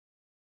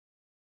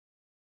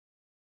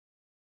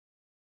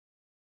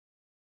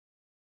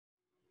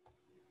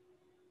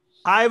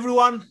Hi,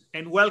 everyone,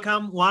 and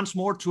welcome once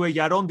more to a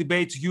Yaron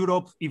Debates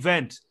Europe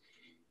event.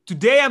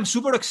 Today, I'm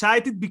super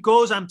excited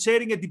because I'm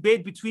chairing a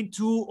debate between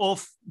two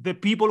of the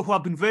people who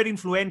have been very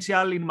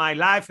influential in my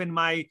life and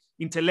my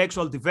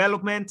intellectual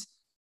development.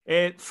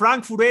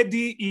 Frank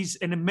Furedi is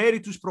an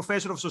emeritus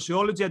professor of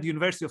sociology at the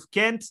University of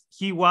Kent.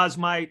 He was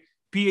my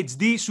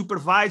PhD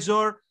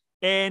supervisor,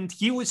 and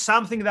he was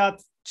something that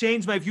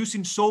changed my views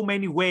in so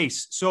many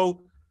ways.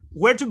 So,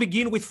 where to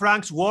begin with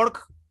Frank's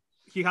work?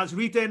 He has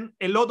written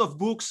a lot of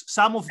books.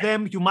 Some of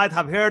them you might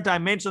have heard. I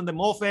mention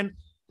them often,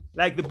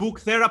 like the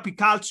book Therapy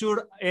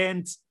Culture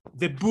and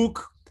the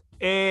book,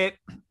 and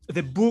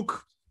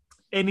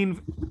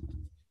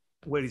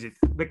where is it?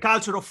 The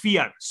Culture of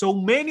Fear. So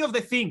many of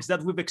the things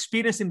that we've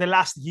experienced in the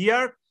last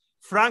year,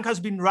 Frank has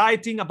been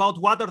writing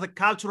about what are the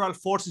cultural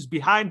forces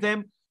behind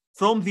them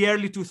from the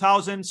early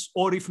 2000s,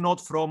 or if not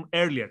from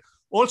earlier.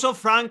 Also,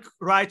 Frank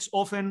writes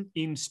often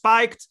in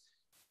Spiked.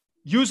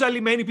 Usually,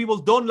 many people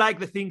don't like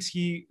the things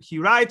he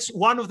writes.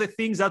 One of the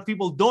things that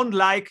people don't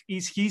like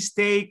is his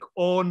take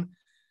on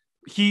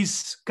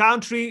his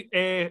country,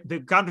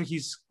 the country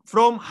he's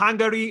from,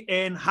 Hungary,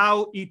 and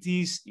how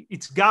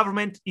its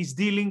government is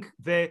dealing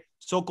the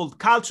so-called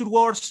culture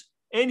wars.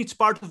 And it's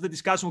part of the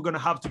discussion we're going to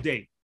have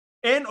today.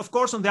 And of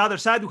course, on the other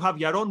side, we have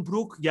Yaron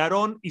Brook.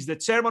 Yaron is the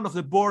chairman of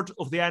the board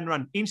of the Ayn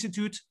Rand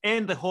Institute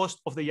and the host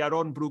of the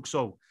Yaron Brook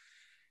Show.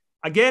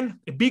 Again,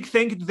 a big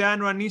thank you to the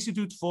Ayn Rand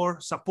Institute for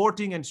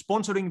supporting and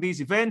sponsoring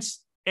these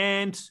events.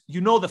 And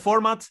you know the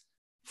format.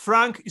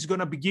 Frank is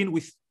going to begin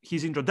with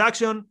his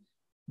introduction.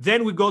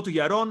 Then we go to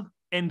Yaron.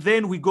 And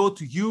then we go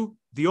to you,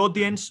 the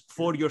audience,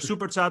 for your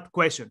super chat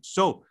questions.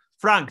 So,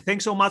 Frank,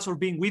 thanks so much for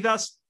being with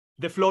us.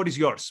 The floor is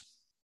yours.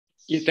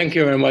 Yeah, thank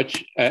you very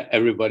much,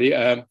 everybody.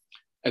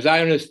 As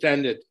I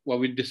understand it, what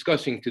we're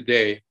discussing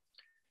today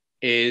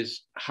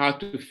is how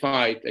to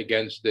fight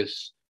against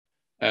this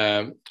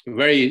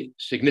very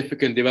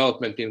significant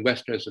development in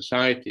Western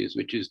societies,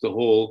 which is the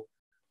whole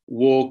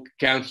woke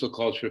cancel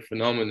culture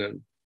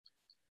phenomenon.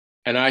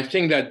 And I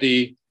think that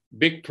the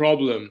big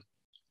problem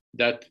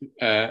that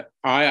I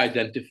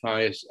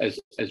identify as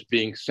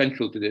being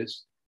central to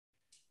this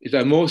is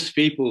that most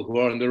people who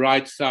are on the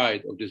right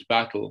side of this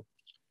battle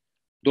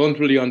don't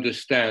really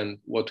understand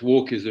what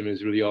wokeism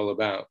is really all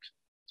about.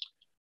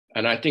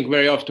 And I think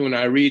very often when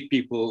I read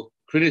people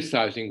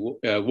criticizing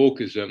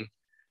wokeism,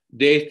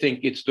 they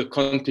think it's the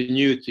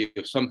continuity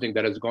of something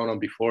that has gone on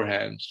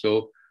beforehand.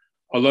 So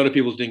a lot of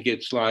people think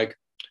it's like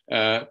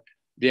the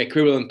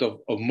equivalent of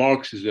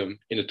Marxism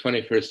in the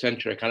 21st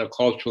century, a kind of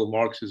cultural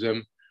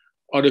Marxism.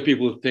 Other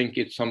people think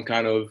it's some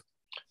kind of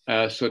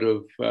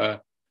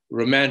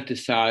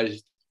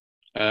romanticized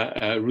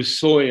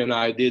Rousseauian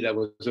idea that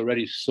was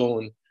already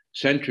sown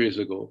centuries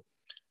ago.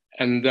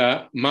 And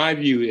my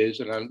view is,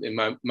 and in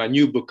my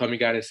new book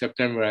coming out in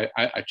September,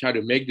 I try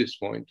to make this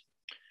point,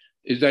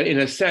 is that in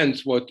a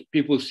sense, what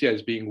people see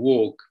as being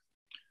woke,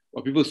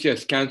 what people see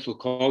as cancel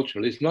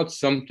culture is not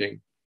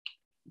something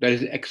that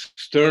is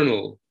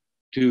external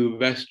to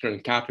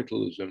Western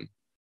capitalism,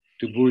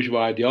 to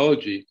bourgeois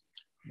ideology,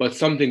 but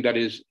something that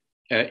is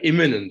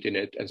immanent in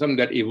it and something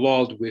that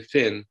evolved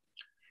within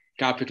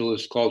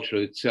capitalist culture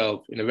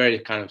itself in a very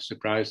kind of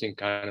surprising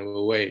kind of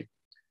a way.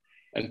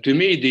 And to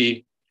me,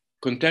 the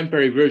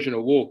contemporary version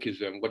of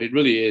wokeism, what it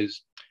really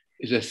is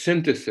a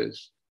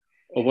synthesis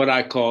of what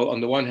I call, on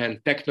the one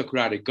hand,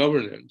 technocratic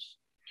governance,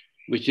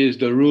 which is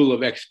the rule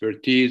of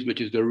expertise,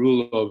 which is the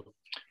rule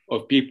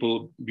of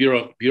people,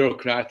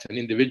 bureaucrats and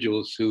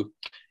individuals who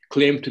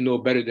claim to know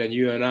better than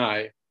you and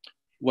I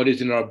what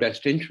is in our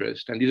best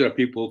interest. And these are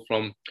people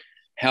from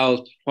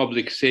health,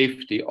 public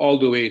safety, all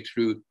the way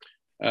through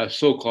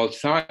so-called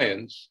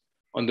science,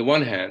 on the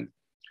one hand.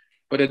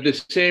 But at the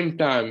same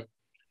time,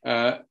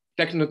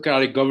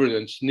 technocratic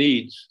governance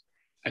needs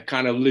a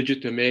kind of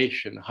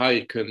legitimation, how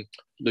it can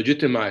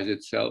legitimize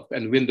itself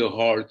and win the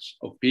hearts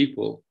of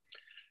people.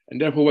 And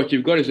therefore, what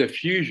you've got is a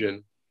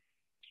fusion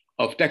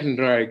of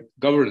technocratic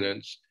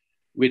governance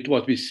with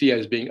what we see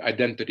as being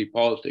identity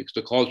politics,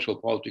 the cultural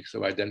politics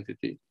of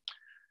identity.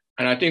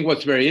 And I think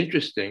what's very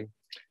interesting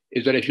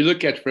is that if you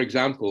look at, for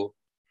example,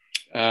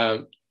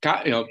 the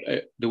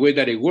way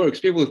that it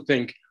works, people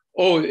think,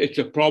 oh, it's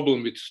a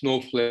problem with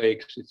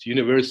snowflakes, it's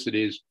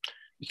universities,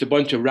 it's a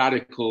bunch of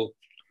radical,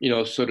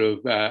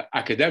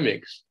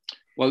 academics.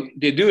 Well,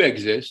 they do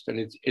exist, and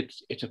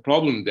it's a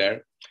problem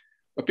there.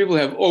 But people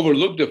have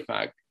overlooked the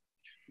fact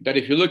that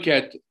if you look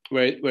at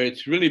where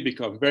it's really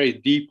become very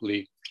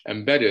deeply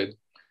embedded,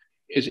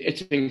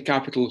 it's in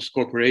capitalist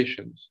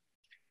corporations.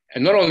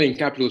 And not only in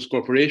capitalist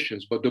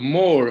corporations, but the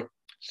more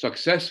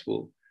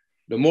successful,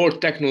 the more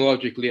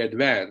technologically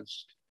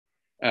advanced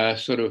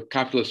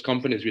capitalist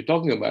companies we're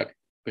talking about,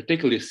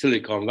 particularly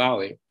Silicon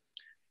Valley,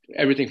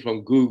 everything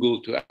from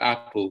Google to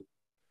Apple,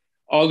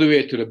 all the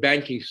way to the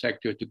banking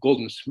sector, to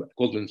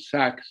Goldman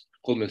Sachs,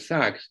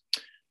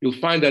 you'll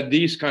find that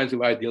these kinds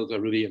of ideals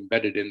are really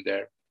embedded in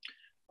there.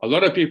 A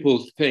lot of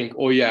people think,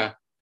 oh yeah,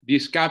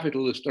 these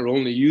capitalists are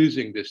only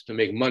using this to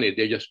make money.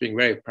 They're just being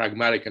very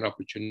pragmatic and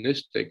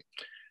opportunistic.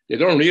 They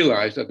don't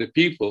realize that the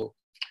people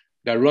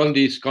that run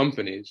these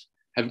companies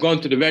have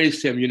gone to the very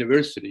same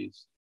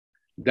universities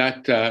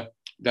that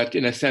that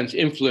in a sense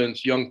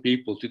influence young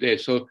people today.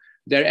 So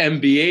their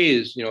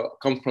MBAs,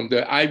 come from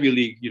the Ivy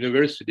League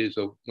universities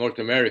of North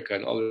America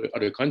and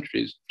other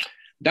countries.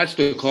 That's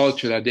the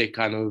culture that they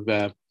kind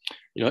of,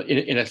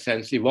 in a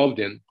sense, evolved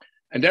in.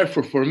 And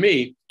therefore, for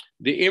me,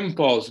 the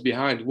impulse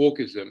behind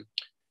wokeism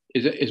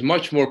is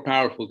much more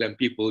powerful than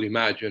people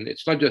imagine.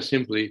 It's not just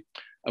simply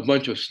a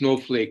bunch of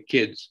snowflake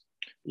kids,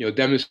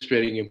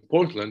 demonstrating in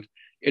Portland.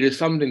 It is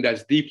something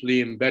that's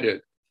deeply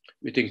embedded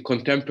within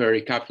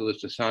contemporary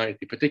capitalist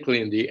society,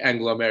 particularly in the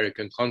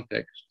Anglo-American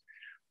context.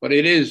 But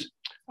it is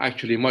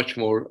actually much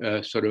more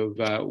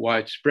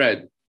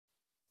widespread.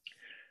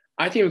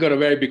 I think we've got a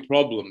very big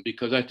problem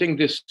because I think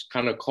this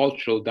kind of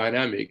cultural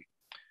dynamic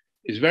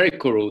is very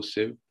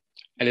corrosive,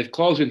 and it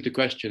calls into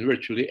question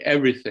virtually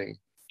everything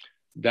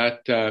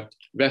that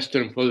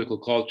Western political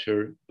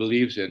culture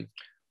believes in,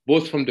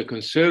 both from the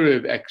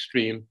conservative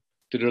extreme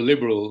to the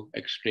liberal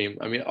extreme.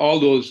 I mean, all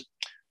those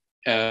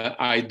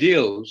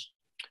ideals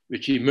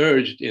which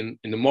emerged in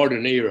the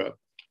modern era,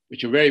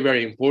 which are very,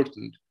 very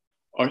important,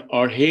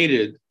 are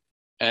hated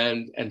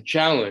and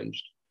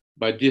challenged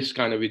by this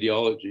kind of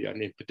ideology.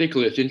 And in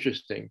particular, it's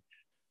interesting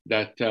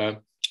that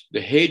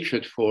the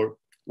hatred for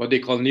what they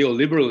call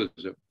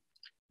neoliberalism,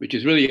 which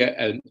is really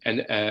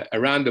a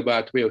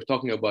roundabout way of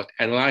talking about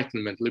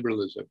Enlightenment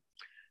liberalism,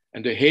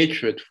 and the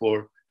hatred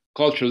for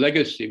cultural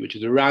legacy, which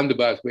is a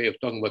roundabout way of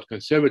talking about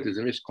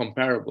conservatism, is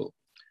comparable.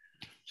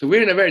 So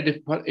we're in a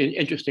very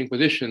interesting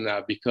position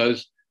now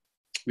because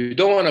we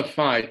don't want to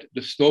fight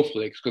the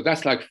snowflakes, because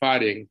that's like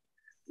fighting,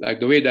 like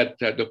the way that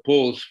the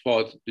Poles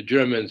fought the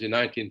Germans in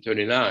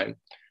 1939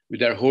 with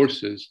their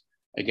horses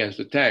against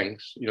the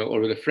tanks,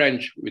 or the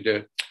French with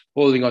the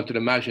holding onto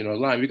the Maginot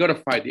Line. We got to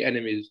fight the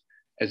enemies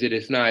as it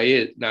is now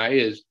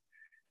is.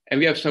 And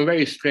we have some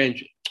very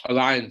strange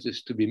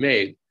alliances to be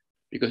made,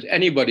 because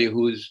anybody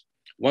who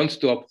wants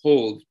to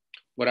uphold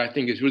what I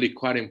think is really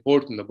quite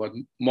important about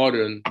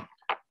modern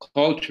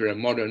culture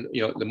and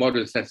the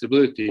modern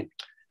sensibility,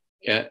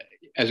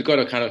 has got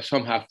to kind of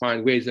somehow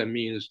find ways and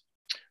means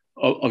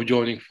of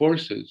joining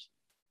forces.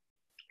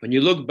 When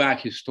you look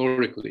back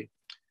historically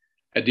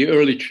at the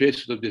early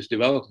traces of this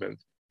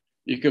development,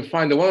 you can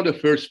find that one of the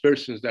first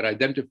persons that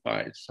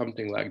identifies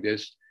something like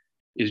this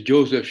is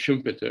Joseph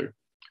Schumpeter,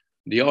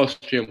 the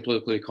Austrian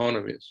political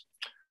economist,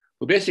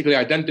 who basically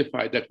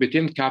identified that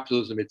within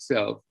capitalism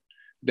itself,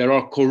 there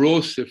are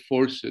corrosive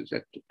forces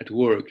at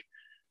work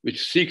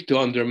which seek to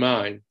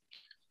undermine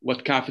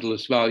what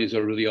capitalist values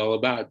are really all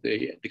about,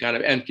 the kind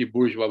of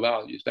anti-bourgeois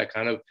values, that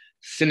kind of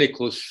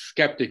cynical,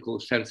 skeptical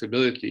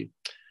sensibility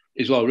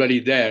is already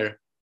there.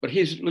 But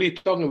he's really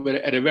talking about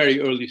it at a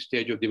very early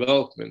stage of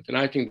development. And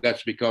I think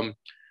that's become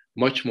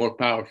much more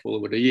powerful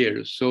over the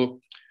years. So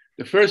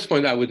the first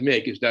point I would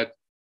make is that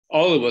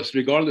all of us,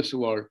 regardless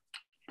of our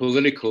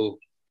political,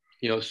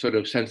 sort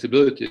of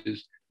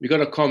sensibilities, we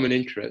got a common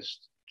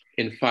interest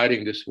in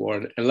fighting this war.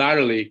 And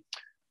latterly,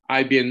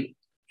 I've been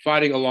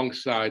fighting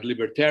alongside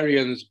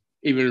libertarians,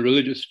 even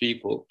religious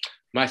people.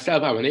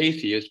 Myself, I'm an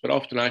atheist, but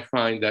often I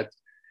find that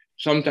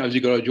sometimes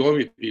you got to join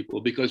with people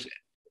because,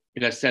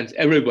 in a sense,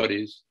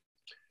 everybody's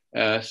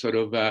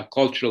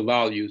cultural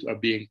values are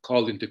being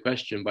called into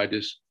question by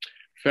this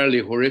fairly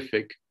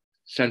horrific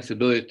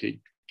sensibility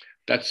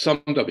that's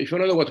summed up. If you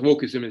don't know what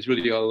wokeism is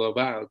really all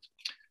about,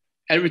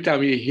 every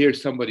time you hear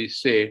somebody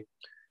say,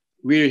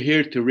 "We're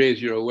here to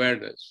raise your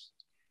awareness,"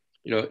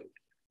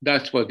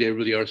 that's what they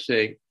really are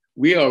saying.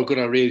 We are going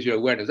to raise your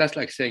awareness. That's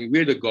like saying,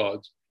 we're the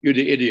gods, you're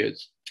the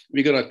idiots.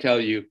 We're going to tell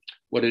you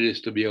what it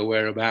is to be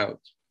aware about.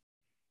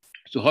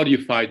 So how do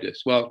you fight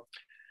this? Well,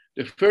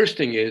 the first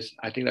thing is,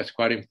 I think that's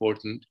quite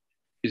important,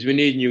 is we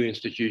need new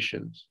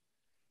institutions.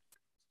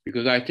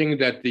 Because I think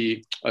that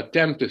the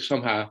attempt to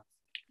somehow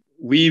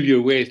weave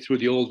your way through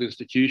the old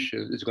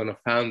institutions is going to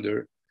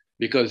founder,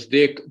 because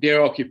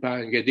they're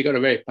occupying it. They got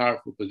a very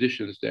powerful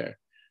positions there.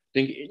 I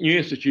think new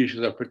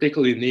institutions are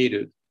particularly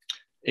needed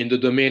in the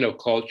domain of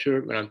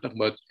culture, when I'm talking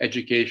about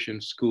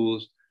education,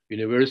 schools,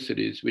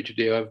 universities, which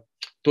they have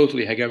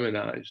totally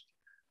hegemonized.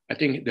 I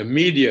think the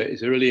media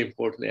is a really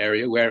important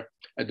area where,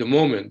 at the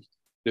moment,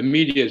 the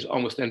media is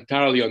almost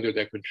entirely under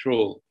their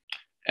control,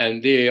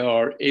 and they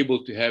are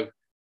able to have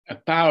a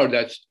power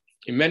that's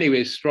in many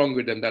ways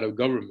stronger than that of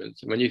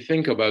governments. When you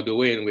think about the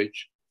way in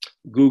which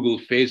Google,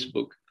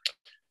 Facebook,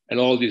 and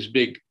all these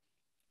big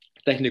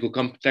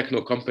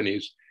techno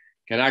companies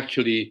can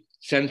actually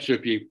censor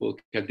people,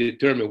 can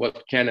determine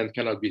what can and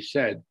cannot be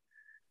said.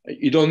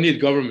 You don't need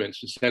governments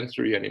to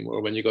censor you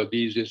anymore when you got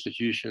these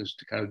institutions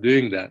to kind of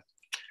doing that.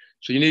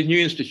 So you need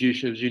new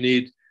institutions, you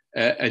need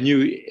a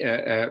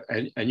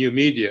new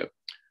media.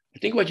 I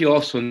think what you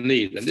also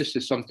need, and this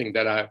is something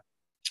that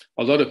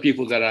a lot of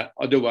people that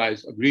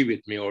otherwise agree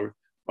with me or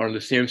are on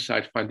the same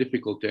side find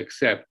difficult to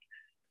accept,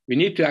 we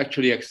need to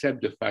actually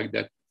accept the fact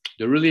that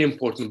the really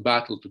important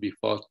battle to be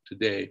fought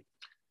today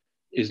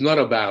is not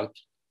about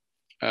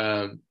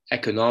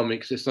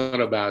economics. It's not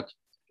about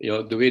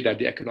the way that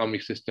the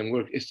economic system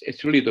works.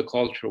 It's really the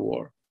culture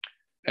war.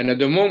 And at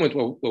the moment,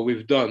 what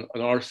we've done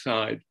on our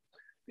side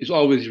is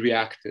always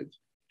reacted.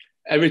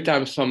 Every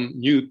time some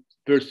new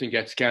person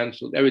gets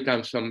canceled, every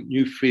time some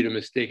new freedom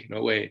is taken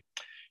away,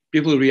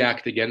 people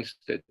react against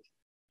it.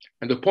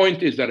 And the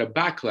point is that a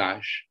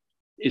backlash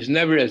is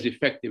never as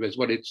effective as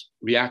what it's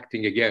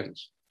reacting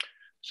against.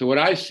 So what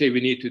I say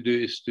we need to do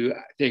is to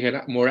take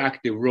a more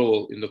active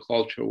role in the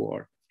culture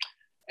war.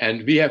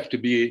 And we have to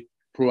be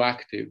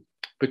proactive,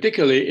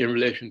 particularly in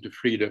relation to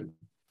freedom,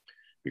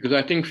 because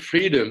I think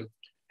freedom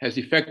has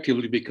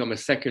effectively become a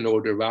second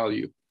order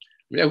value.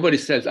 I mean, everybody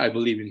says, I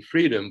believe in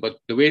freedom, but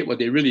what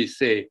they really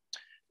say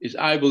is,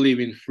 I believe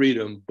in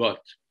freedom,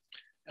 but.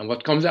 And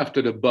what comes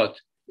after the but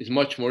is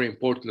much more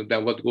important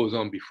than what goes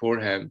on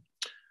beforehand.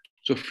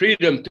 So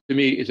freedom to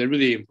me is a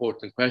really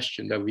important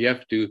question that we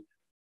have to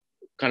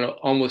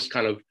almost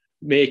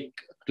make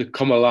to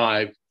come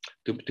alive,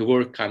 to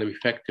work kind of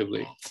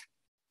effectively.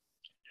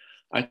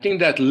 I think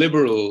that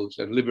liberals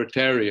and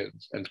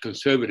libertarians and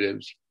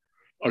conservatives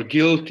are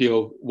guilty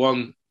of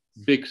one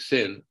big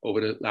sin over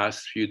the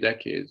last few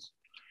decades,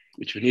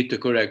 which we need to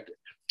correct,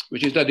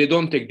 which is that they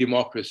don't take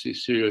democracy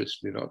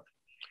seriously enough.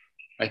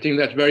 I think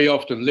that very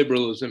often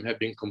liberalism have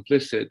been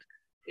complicit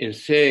in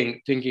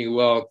thinking,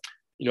 well,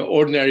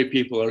 ordinary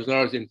people are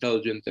not as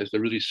intelligent as the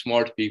really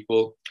smart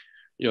people.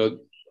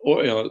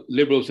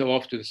 Liberals have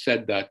often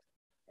said that,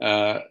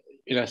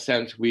 in a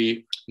sense,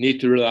 we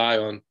need to rely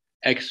on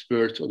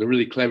experts or the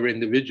really clever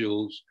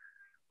individuals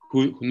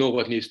who know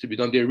what needs to be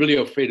done. They're really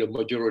afraid of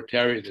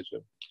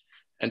majoritarianism,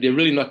 and they're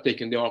really not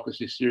taking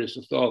democracy serious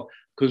at all.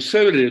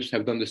 Conservatives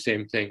have done the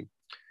same thing.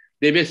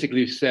 They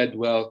basically said,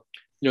 well,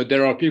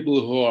 there are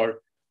people who are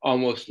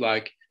almost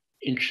like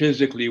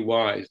intrinsically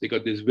wise. They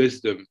got this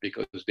wisdom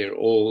because they're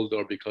old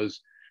or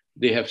because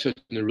they have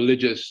certain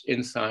religious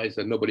insights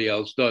that nobody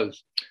else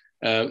does.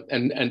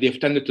 And they've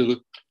tended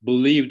to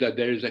believe that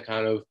there is a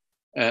kind of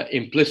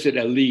implicit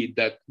elite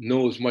that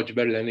knows much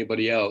better than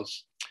anybody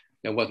else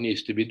than what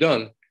needs to be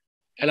done.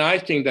 And I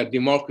think that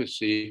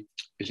democracy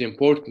is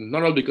important,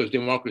 not only because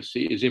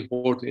democracy is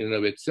important in and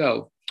of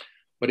itself,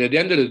 but at the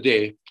end of the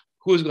day,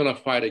 who's going to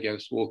fight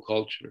against woke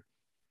culture?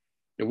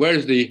 And where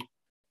is the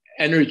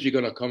energy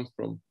going to come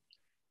from?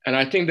 And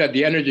I think that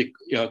the energy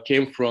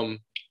came from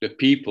the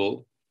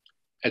people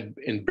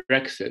in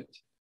Brexit,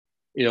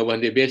 when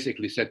they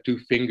basically set two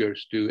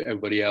fingers to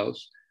everybody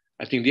else.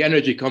 I think the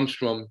energy comes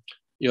from,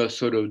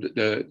 sort of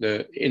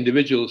the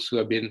individuals who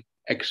have been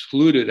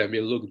excluded and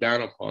been looked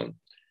down upon.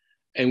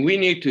 And we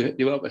need to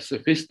develop a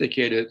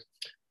sophisticated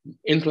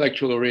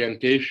intellectual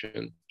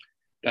orientation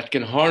that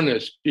can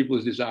harness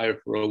people's desire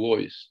for a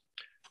voice,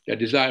 their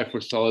desire for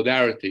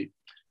solidarity,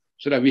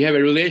 so that we have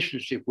a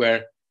relationship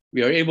where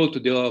we are able to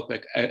develop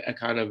a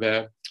kind of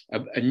a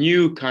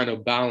new kind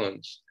of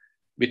balance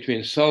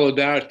between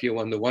solidarity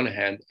on the one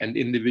hand and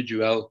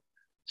individual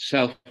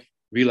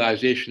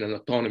self-realization and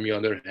autonomy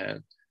on the other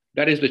hand.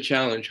 That is the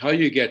challenge. How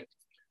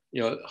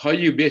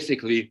you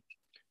basically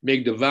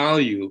make the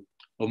value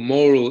of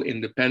moral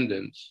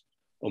independence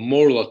or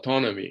moral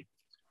autonomy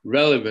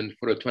relevant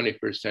for the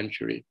 21st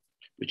century,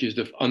 which is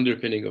the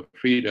underpinning of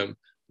freedom,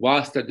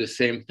 whilst at the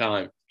same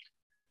time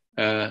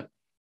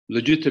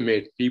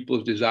legitimate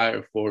people's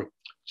desire for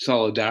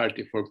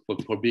solidarity,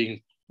 for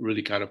being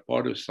really kind of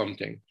part of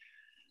something.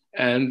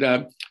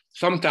 And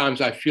sometimes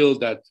I feel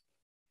that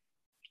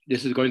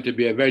this is going to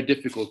be a very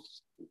difficult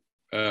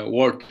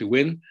war to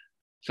win.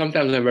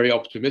 Sometimes I'm very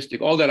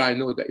optimistic. All that I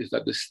know is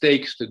that the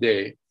stakes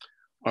today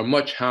are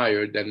much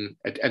higher than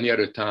at any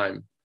other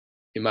time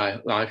in my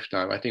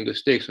lifetime. I think the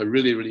stakes are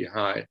really, really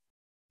high.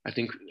 I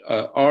think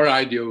our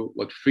idea of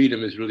what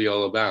freedom is really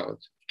all about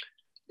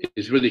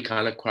is really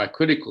kind of quite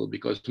critical,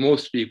 because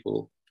most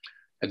people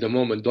at the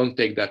moment don't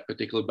take that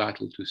particular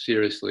battle too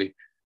seriously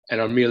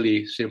and are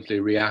merely simply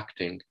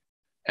reacting.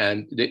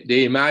 And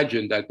they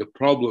imagine that the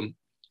problem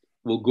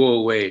will go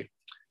away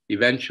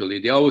eventually.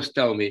 They always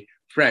tell me,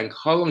 Frank,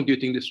 how long do you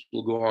think this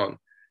will go on?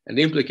 And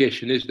the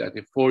implication is that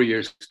in 4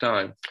 years'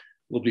 time,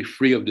 we'll be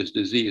free of this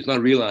disease,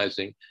 not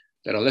realizing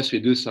that unless we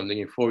do something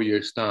in 4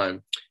 years'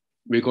 time,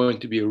 we're going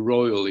to be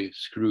royally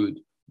screwed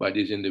by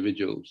these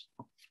individuals.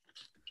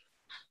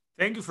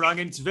 Thank you, Frank.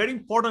 And it's very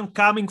important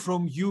coming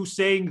from you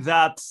saying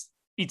that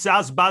it's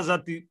as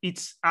bad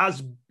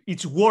as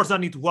it's worse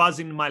than it was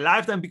in my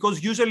lifetime,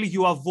 because usually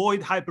you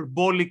avoid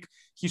hyperbolic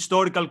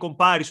historical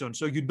comparison.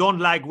 So you don't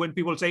like when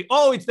people say,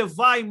 oh, it's the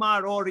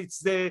Weimar or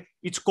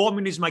it's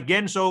communism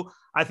again. So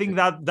I think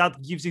that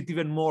gives it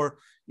even more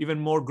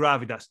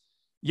gravitas.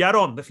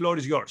 Yaron, the floor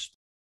is yours.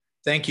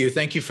 Thank you.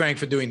 Thank you, Frank,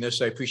 for doing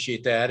this. I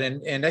appreciate that.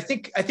 And I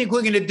think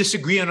we're going to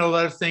disagree on a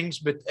lot of things,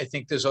 but I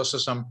think there's also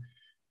some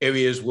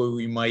areas where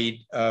we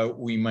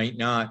might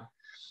not.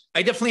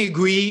 I definitely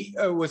agree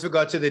with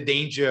regard to the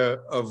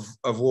danger of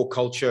woke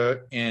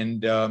culture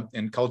and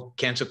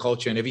cancel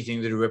culture and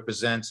everything that it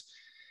represents.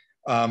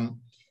 And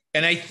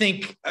I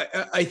think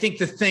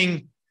the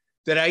thing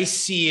that I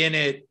see in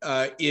it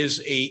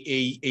is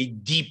a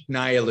deep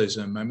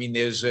nihilism. I mean,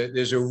 there's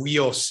a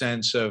real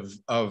sense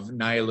of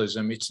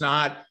nihilism. It's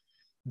not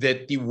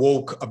that the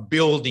woke are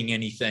building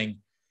anything.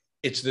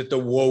 It's that the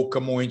woke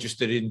are more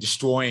interested in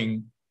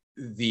destroying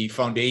the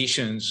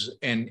foundations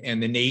and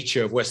the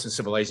nature of Western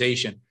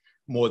civilization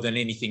more than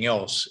anything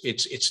else.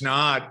 It's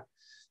not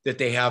that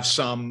they have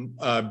some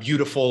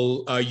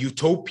beautiful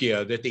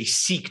utopia that they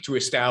seek to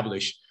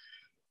establish.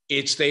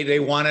 It's they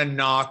want to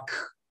knock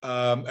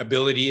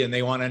ability, and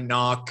they want to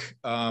knock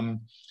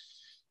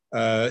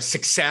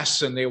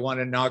success, and they want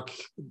to knock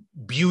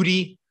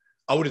beauty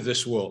out of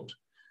this world.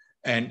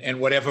 And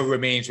whatever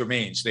remains,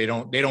 remains. They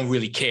don't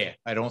really care.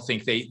 I don't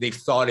think they've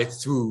thought it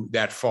through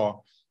that far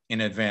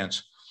in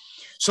advance.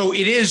 So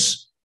it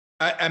is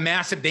a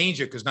massive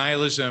danger, because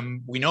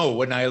nihilism, we know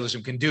what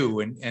nihilism can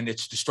do, and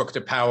its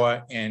destructive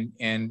power and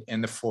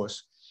the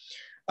force.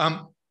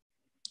 I'm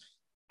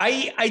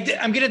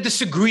going to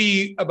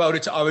disagree about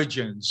its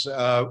origins.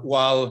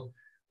 While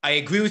I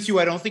agree with you,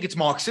 I don't think it's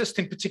Marxist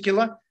in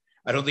particular.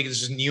 I don't think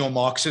this is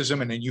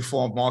neo-Marxism and a new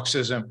form of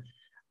Marxism.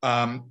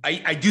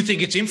 I do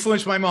think it's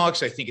influenced by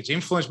Marx. I think it's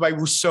influenced by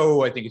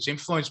Rousseau. I think it's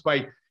influenced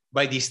by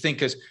these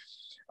thinkers.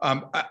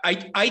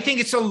 I think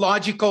it's the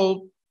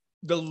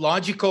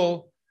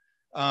logical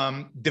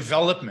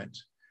development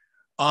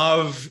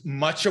of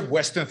much of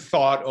Western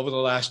thought over the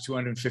last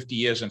 250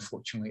 years,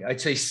 unfortunately.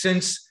 I'd say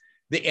since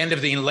the end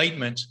of the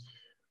Enlightenment,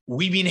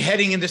 we've been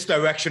heading in this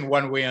direction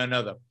one way or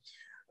another.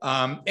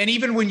 And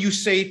even when you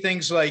say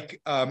things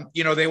like,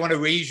 they want to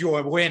raise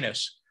your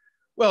awareness.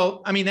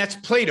 Well, I mean, that's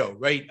Plato,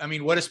 right? I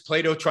mean, what is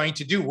Plato trying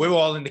to do? We're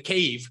all in the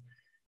cave,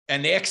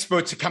 and the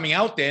experts are coming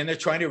out there, and they're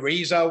trying to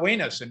raise our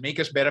awareness and make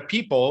us better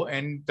people.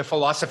 And the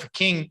philosopher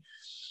king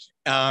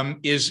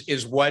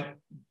is what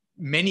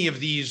many of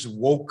these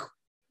woke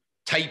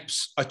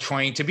types are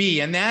trying to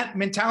be. And that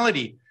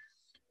mentality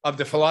of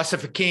the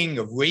philosopher king,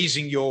 of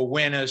raising your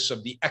awareness,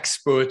 of the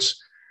experts,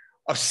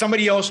 of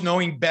somebody else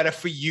knowing better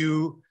for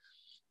you,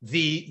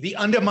 the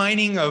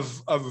undermining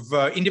of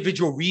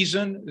individual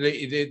reason,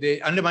 the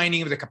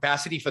undermining of the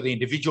capacity for the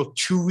individual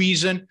to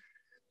reason,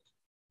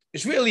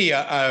 is really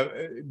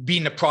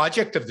being the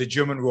project of the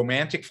German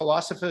Romantic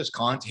philosophers,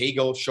 Kant,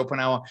 Hegel,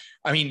 Schopenhauer.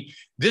 I mean,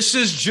 this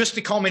is just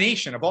the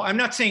culmination of all. I'm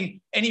not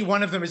saying any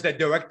one of them is their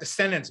direct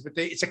descendants, but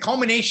it's a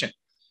culmination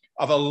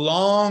of a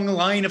long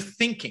line of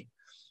thinking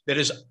that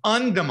has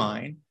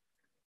undermined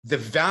the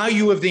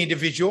value of the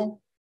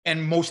individual,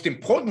 and most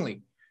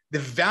importantly, the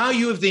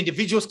value of the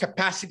individual's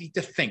capacity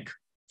to think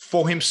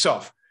for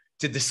himself,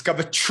 to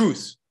discover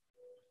truth.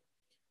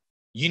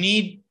 You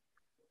need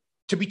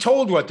to be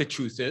told what the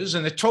truth is,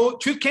 and the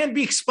truth can't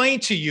be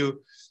explained to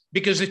you,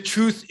 because the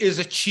truth is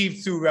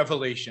achieved through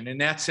revelation. In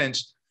that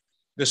sense,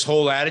 this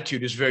whole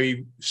attitude is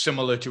very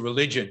similar to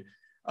religion,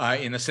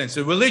 in the sense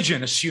that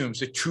religion assumes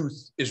that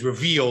truth is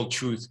revealed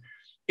truth.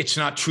 It's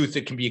not truth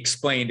that can be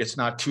explained. It's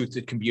not truth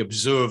that can be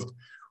observed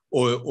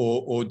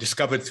or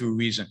discovered through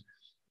reason.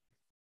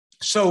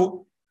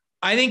 So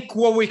I think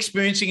what we're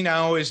experiencing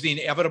now is the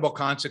inevitable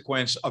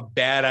consequence of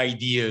bad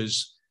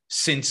ideas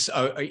since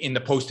in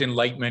the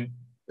post-Enlightenment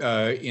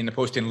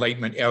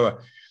era,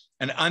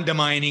 an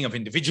undermining of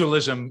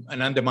individualism,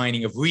 an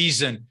undermining of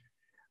reason,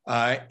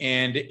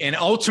 and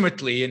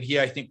ultimately, and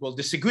here I think we'll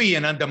disagree,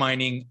 an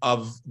undermining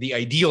of the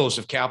ideals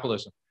of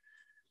capitalism.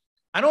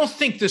 I don't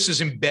think this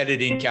is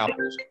embedded in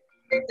capitalism.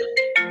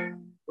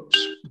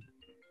 Oops.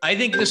 I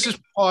think this is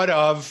part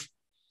of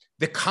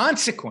the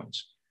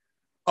consequence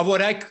of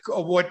what I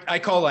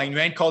call, Ayn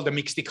Rand called the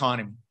mixed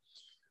economy.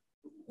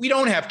 We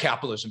don't have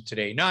capitalism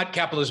today, not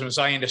capitalism as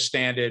I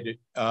understand it,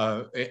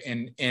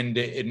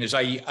 and as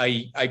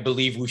I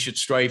believe we should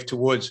strive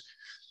towards.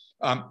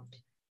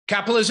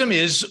 Capitalism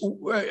is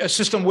a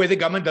system where the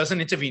government doesn't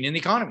intervene in the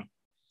economy,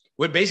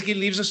 where it basically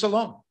leaves us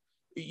alone.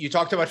 You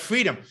talked about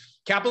freedom.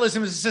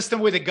 Capitalism is a system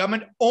where the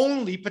government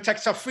only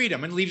protects our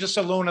freedom and leaves us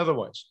alone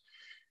otherwise.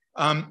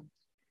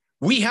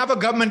 We have a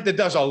government that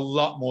does a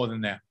lot more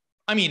than that.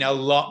 I mean, a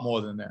lot more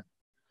than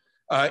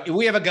that.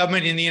 We have a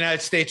government in the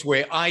United States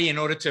where I, in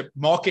order to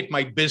market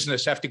my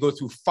business, have to go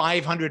through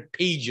 500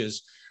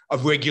 pages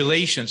of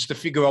regulations to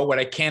figure out what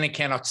I can and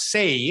cannot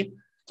say,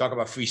 talk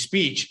about free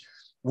speech,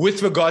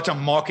 with regard to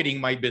marketing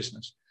my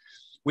business.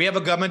 We have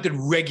a government that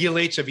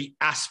regulates every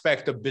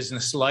aspect of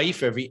business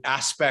life, every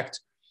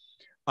aspect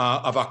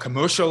of our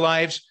commercial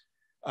lives.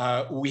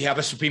 We have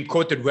a Supreme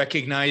Court that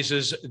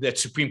recognizes that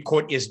Supreme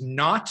Court is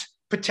not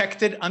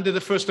protected under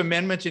the First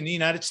Amendment in the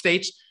United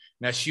States.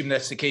 And I assume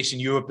that's the case in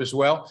Europe as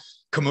well.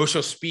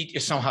 Commercial speech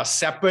is somehow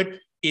separate.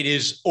 It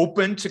is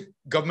open to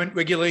government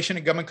regulation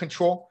and government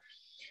control.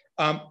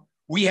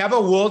 We have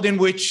a world in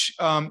which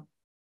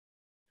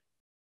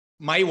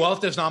my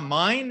wealth is not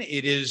mine.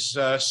 It is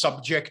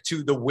subject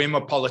to the whim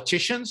of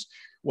politicians,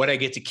 what I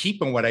get to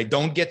keep and what I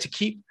don't get to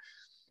keep.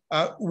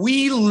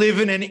 We live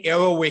in an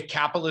era where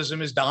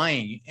capitalism is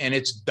dying, and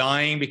it's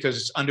dying because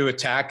it's under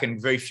attack and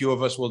very few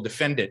of us will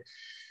defend it.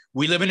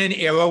 We live in an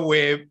era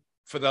where,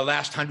 for the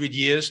last 100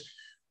 years,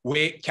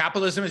 where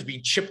capitalism has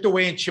been chipped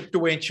away and chipped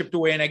away and chipped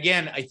away. And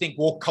again, I think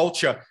woke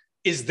culture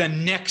is the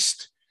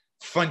next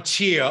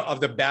frontier of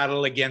the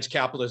battle against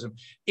capitalism.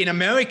 In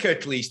America,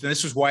 at least, and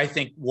this is why I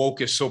think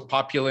woke is so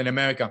popular in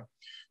America,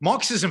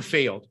 Marxism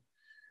failed.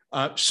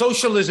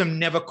 Socialism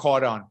never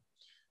caught on.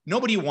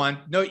 Nobody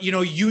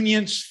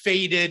unions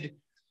faded,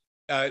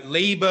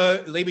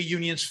 labor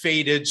unions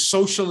faded,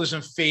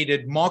 socialism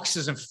faded,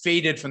 Marxism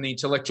faded from the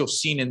intellectual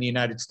scene in the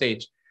United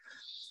States.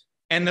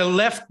 And the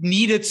left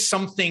needed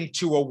something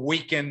to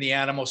awaken the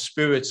animal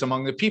spirits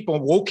among the people.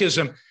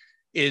 Wokeism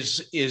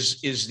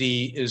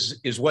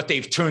is what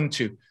they've turned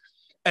to.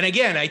 And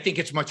again, I think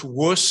it's much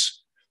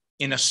worse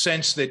in a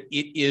sense that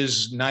it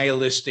is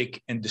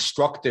nihilistic and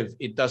destructive.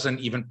 It doesn't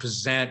even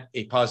present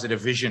a positive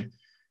vision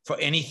for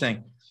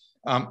anything.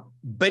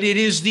 But it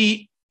is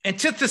the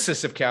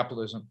antithesis of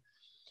capitalism.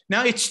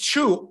 Now, it's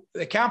true,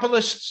 the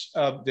capitalists,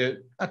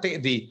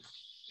 the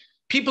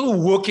people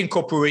who work in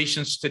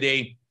corporations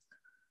today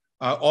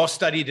all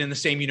studied in the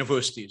same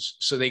universities.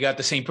 So they got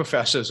the same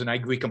professors, and I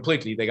agree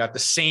completely. They got the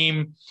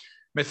same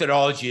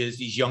methodology as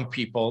these young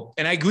people.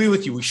 And I agree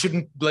with you, we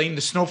shouldn't blame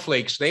the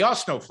snowflakes. They are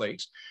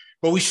snowflakes,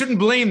 but we shouldn't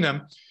blame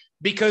them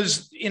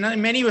because in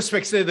many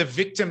respects, they're the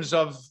victims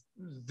of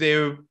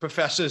their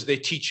professors, their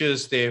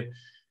teachers,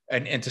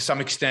 and to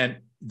some extent,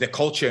 the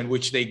culture in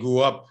which they grew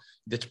up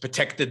that's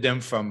protected them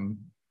from,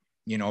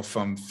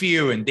 from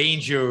fear and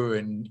danger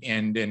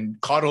and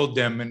coddled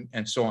them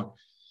and so on.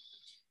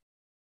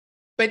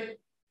 But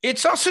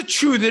it's also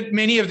true that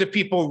many of the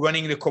people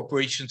running the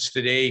corporations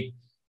today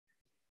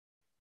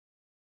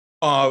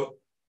are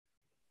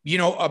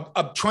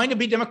trying to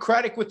be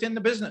democratic within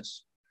the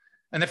business.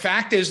 And the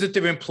fact is that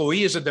their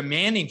employees are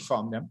demanding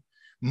from them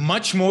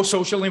much more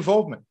social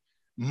involvement,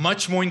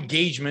 much more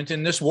engagement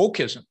in this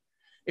wokeism.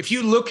 If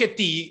you look at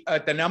the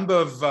number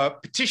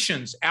of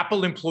petitions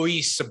Apple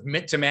employees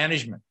submit to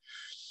management,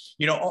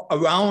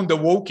 around the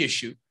woke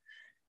issue,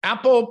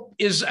 Apple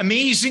is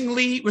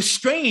amazingly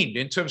restrained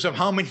in terms of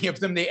how many of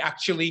them they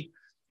actually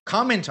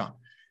comment on.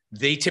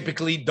 They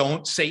typically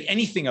don't say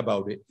anything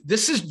about it.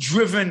 This is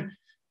driven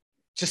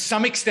to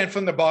some extent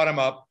from the bottom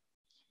up,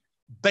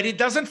 but it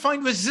doesn't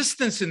find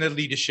resistance in the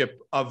leadership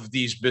of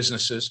these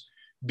businesses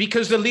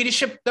because the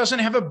leadership doesn't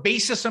have a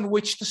basis on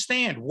which to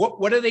stand.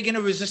 What are they going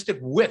to resist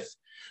it with?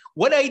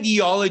 What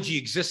ideology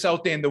exists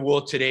out there in the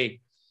world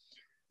today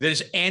that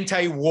is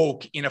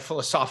anti-woke in a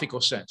philosophical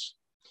sense?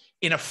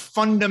 In a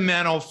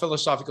fundamental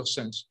philosophical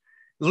sense.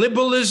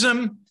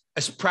 Liberalism,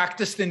 as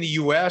practiced in the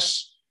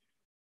US,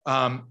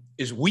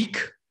 is weak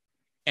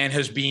and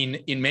has been,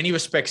 in many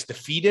respects,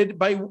 defeated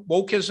by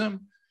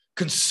wokeism.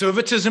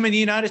 Conservatism in the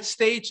United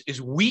States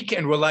is weak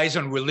and relies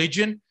on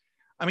religion.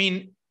 I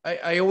mean,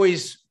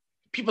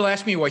 people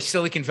ask me why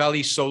Silicon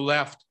Valley is so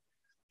left.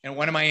 And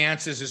one of my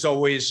answers is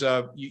always,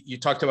 you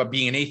talked about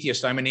being an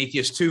atheist. I'm an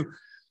atheist too.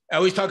 I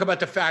always talk about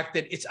the fact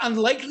that it's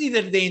unlikely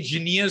that the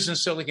engineers in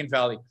Silicon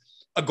Valley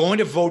are going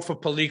to vote for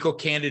political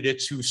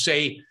candidates who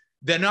say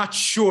they're not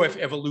sure if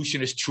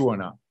evolution is true or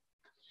not.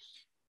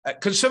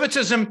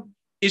 Conservatism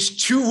is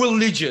too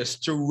religious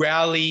to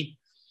rally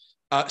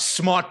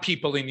smart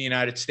people in the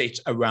United States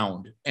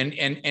around. And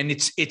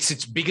it's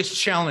its biggest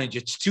challenge.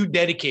 It's too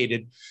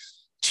dedicated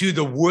to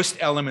the worst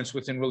elements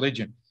within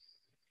religion.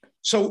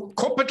 So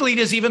corporate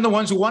leaders, even the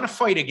ones who want to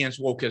fight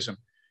against wokeism,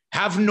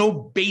 have no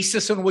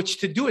basis on which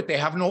to do it. They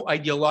have no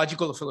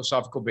ideological or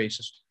philosophical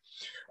basis.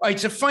 All right,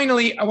 so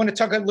finally, I want to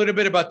talk a little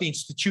bit about the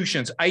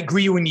institutions. I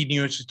agree we need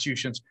new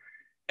institutions.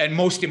 And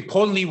most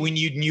importantly, we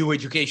need new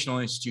educational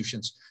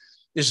institutions.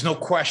 There's no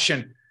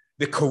question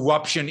the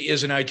corruption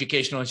is an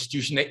educational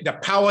institution. The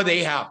power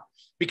they have,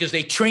 because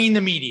they train the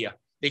media,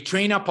 they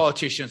train our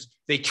politicians,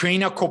 they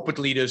train our corporate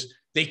leaders,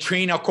 they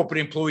train our corporate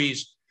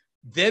employees.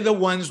 They're the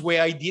ones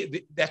where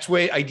that's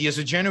where ideas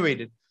are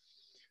generated.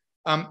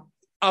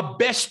 Our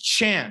best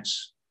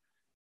chance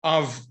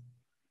of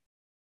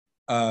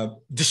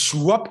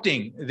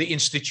disrupting the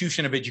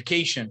institution of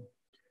education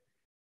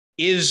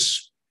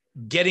is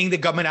getting the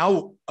government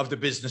out of the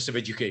business of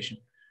education.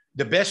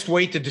 The best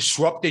way to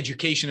disrupt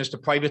education is to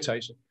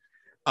privatize it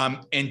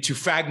and to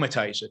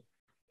fragmentize it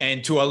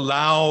and to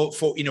allow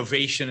for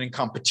innovation and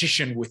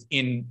competition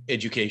within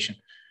education.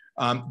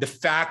 The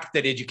fact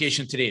that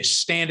education today is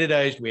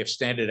standardized, we have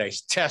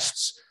standardized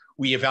tests,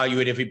 we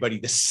evaluate everybody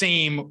the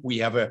same, we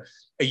have a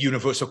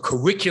universal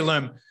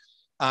curriculum,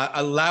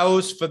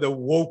 allows for the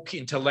woke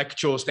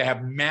intellectuals to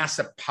have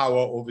massive power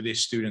over their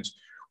students.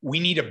 We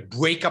need to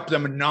break up the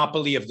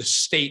monopoly of the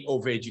state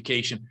over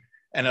education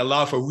and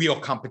allow for real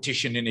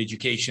competition in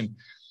education.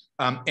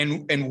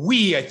 And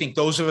we, I think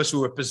those of us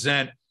who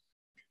represent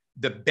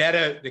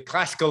the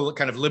classical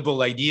kind of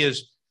liberal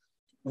ideas,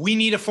 we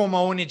need to form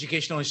our own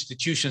educational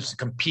institutions to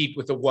compete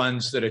with the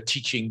ones that are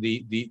teaching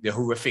the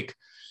horrific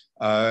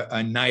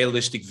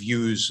nihilistic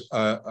views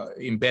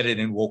embedded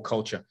in woke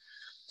culture.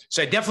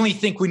 So I definitely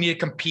think we need to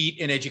compete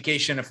in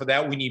education. And for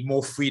that, we need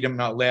more freedom,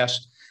 not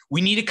less.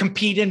 We need to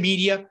compete in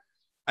media.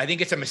 I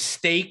think it's a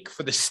mistake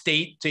for the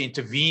state to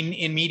intervene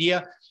in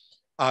media,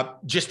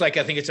 just like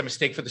I think it's a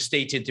mistake for the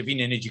state to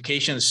intervene in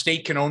education. The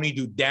state can only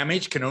do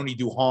damage, can only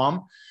do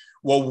harm.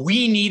 What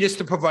we need is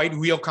to provide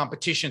real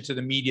competition to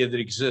the media that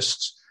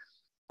exists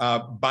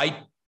by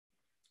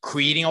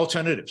creating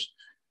alternatives.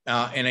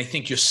 And I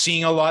think you're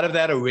seeing a lot of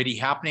that already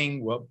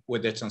happening,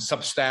 whether it's on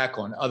Substack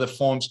or in other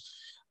forms.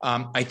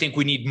 I think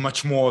we need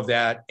much more of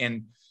that.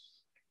 And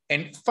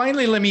And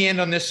finally, let me end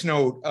on this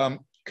note,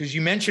 because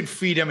you mentioned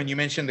freedom and you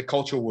mentioned the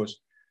culture wars.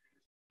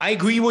 I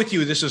agree with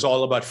you. This is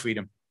all about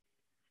freedom.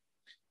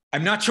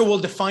 I'm not sure we'll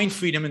define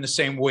freedom in the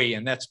same way,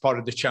 and that's part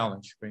of the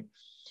challenge, right?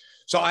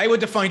 So I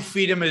would define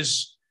freedom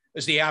as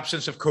the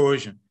absence of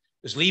coercion,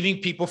 as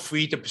leaving people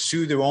free to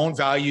pursue their own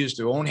values,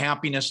 their own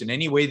happiness in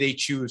any way they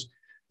choose,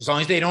 as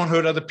long as they don't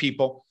hurt other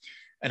people.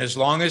 And as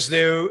long as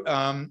they're,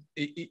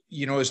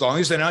 as long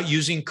as they're not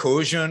using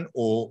coercion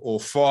or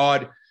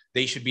fraud,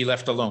 they should be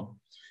left alone.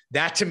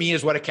 That to me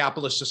is what a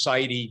capitalist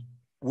society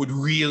would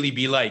really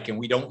be like. And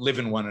we don't live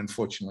in one,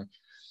 unfortunately.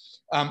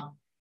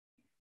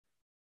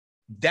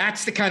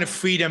 That's the kind of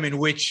freedom in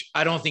which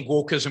I don't think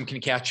wokeism can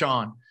catch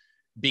on,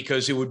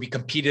 because it would be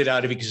competed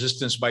out of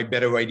existence by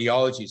better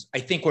ideologies. I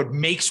think what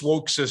makes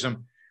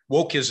wokeism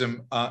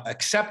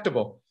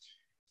acceptable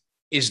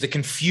is the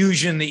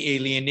confusion, the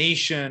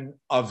alienation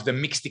of the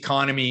mixed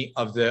economy,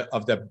 of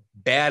the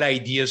bad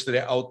ideas that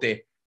are out there,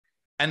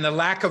 and the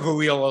lack of a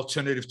real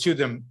alternative to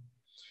them.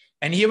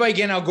 And here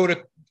again, I'll go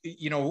to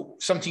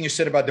something you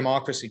said about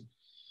democracy.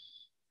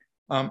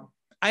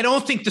 I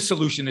don't think the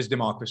solution is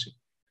democracy,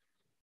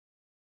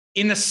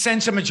 in the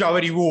sense of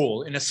majority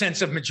rule, in a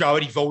sense of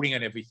majority voting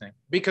on everything,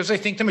 because I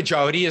think the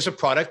majority is a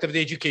product of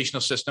the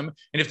educational system.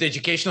 And if the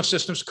educational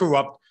system is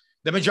corrupt,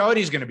 the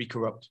majority is going to be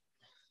corrupt.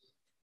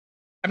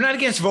 I'm not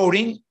against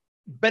voting,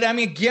 but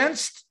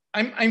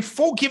I'm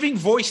for giving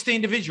voice to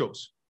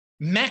individuals,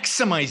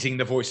 maximizing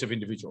the voice of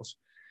individuals.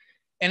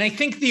 And I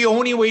think the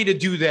only way to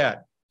do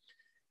that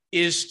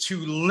is to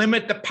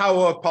limit the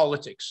power of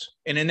politics.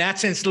 And in that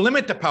sense,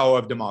 limit the power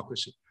of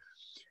democracy.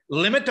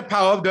 Limit the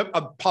power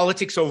of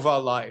politics over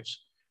our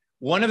lives.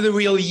 One of the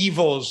real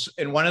evils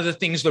and one of the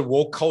things that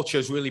woke culture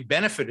has really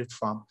benefited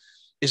from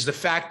is the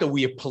fact that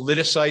we have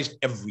politicized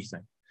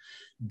everything.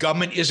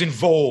 Government is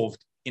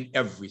involved in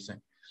everything.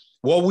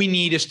 What we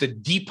need is to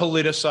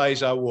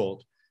depoliticize our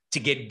world, to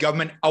get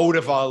government out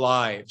of our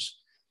lives,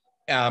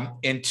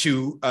 and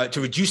to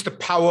reduce the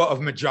power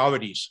of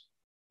majorities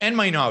and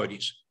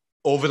minorities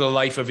over the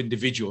life of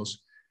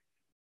individuals.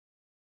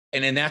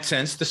 And in that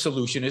sense, the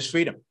solution is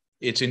freedom.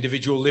 It's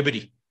individual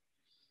liberty.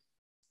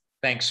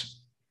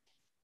 Thanks.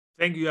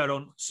 Thank you,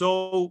 Yaron.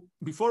 So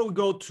before we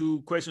go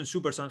to questions,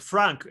 supers, and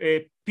Frank,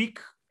 pick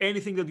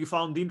anything that you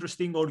found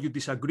interesting or you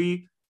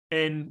disagree,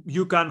 and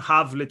you can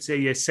have, let's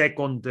say, a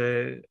second,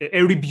 a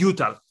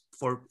rebuttal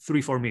for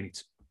 3-4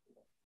 minutes.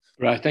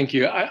 Right, thank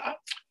you.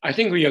 I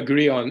think we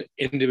agree on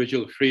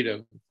individual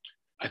freedom.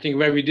 I think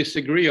where we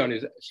disagree on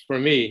is, for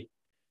me,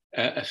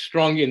 a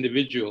strong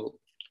individual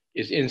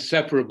is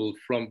inseparable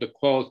from the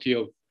quality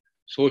of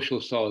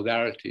social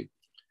solidarity.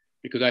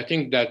 Because I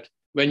think that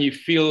when you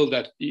feel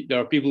that there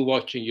are people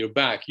watching your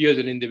back, you as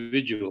an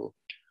individual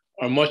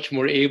are much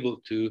more able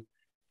to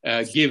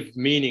give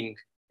meaning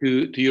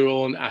to your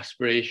own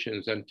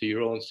aspirations and to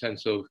your own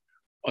sense of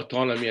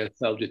autonomy and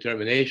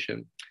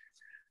self-determination.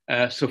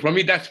 So for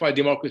me, that's why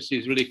democracy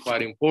is really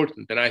quite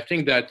important. And I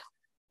think that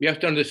we have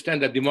to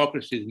understand that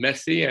democracy is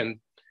messy, and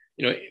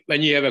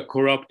when you have a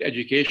corrupt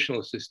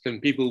educational system,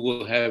 people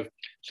will have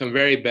some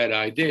very bad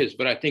ideas.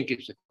 But I think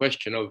it's a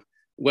question of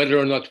whether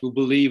or not we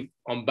believe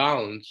on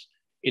balance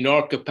in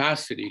our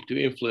capacity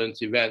to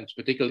influence events,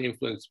 particularly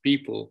influence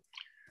people,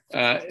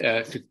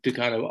 to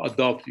kind of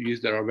adopt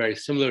views that are very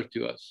similar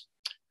to us.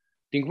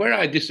 I think where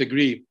I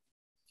disagree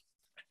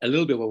a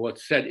little bit with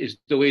what's said is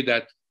the way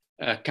that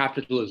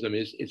capitalism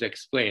is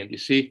explained. You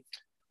see,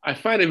 I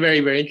find it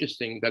very, very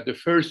interesting that the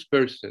first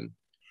person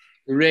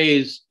to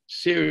raise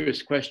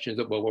serious questions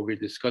about what we're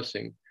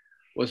discussing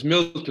was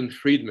Milton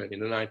Friedman in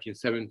the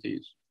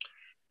 1970s.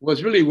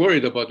 Was really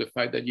worried about the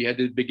fact that you had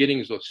the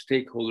beginnings of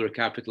stakeholder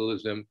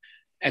capitalism,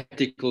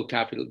 ethical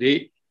capital,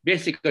 the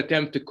basic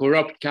attempt to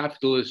corrupt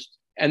capitalist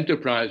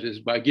enterprises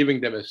by giving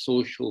them a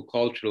social,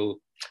 cultural,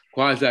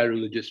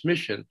 quasi-religious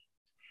mission.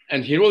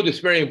 And he wrote this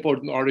very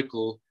important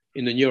article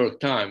in the New York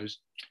Times,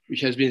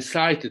 which has been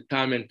cited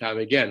time and time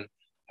again.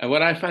 And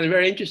what I find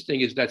very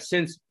interesting is that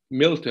since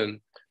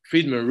Milton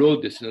Friedman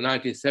wrote this in the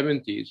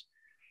 1970s,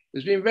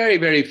 there's been very,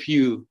 very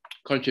few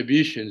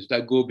contributions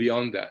that go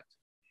beyond that.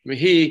 I mean,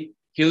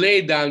 he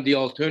laid down the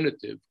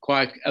alternative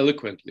quite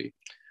eloquently,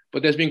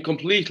 but there's been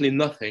completely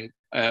nothing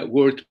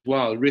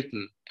worthwhile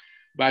written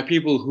by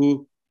people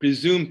who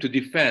presume to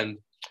defend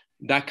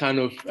that kind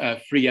of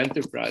free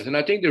enterprise. And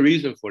I think the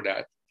reason for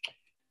that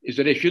is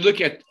that if you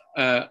look at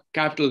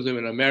capitalism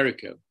in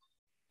America,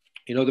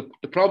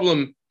 the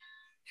problem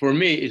for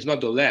me is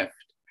not the left.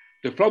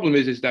 The problem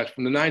is that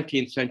from the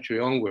 19th century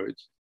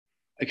onwards,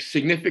 a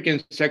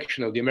significant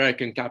section of the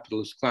American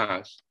capitalist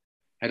class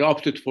had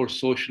opted for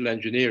social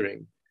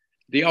engineering.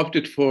 They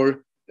opted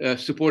for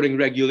supporting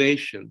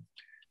regulation.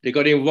 They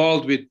got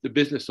involved with the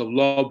business of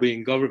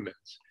lobbying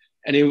governments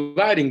and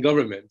inviting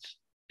governments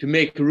to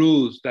make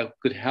rules that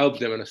could help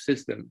them and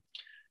assist them.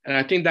 And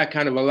I think that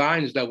kind of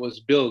alliance that was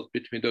built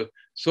between the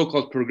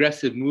so-called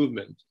progressive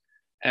movement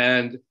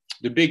and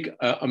the big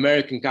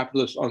American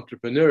capitalist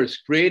entrepreneurs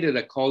created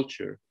a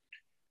culture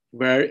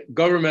where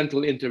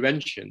governmental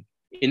intervention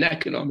in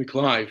economic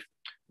life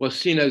was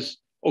seen as,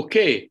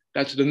 okay,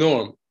 that's the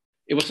norm.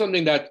 it was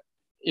something that,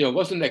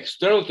 wasn't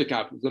external to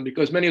capitalism,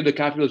 because many of the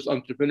capitalist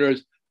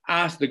entrepreneurs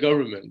asked the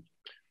government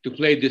to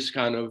play this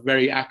kind of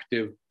very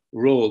active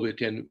role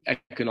within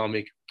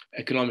economic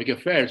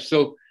affairs.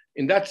 So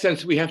in that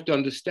sense, we have to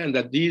understand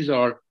that these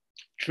are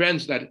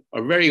trends that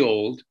are very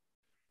old,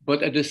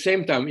 but at the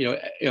same time,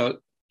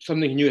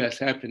 something new has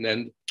happened.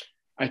 And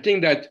I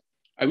think that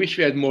I wish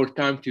we had more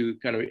time to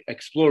kind of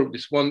explore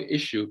this one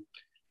issue.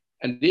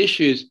 And the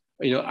issue is,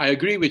 I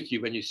agree with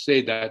you when you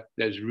say that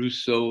there's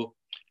Rousseau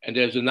and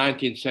there's a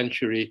 19th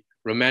century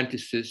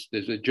romanticist,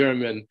 there's a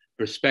German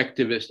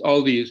perspectivist,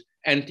 all these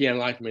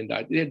anti-Enlightenment,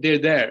 they're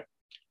there.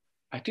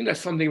 I think that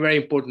something very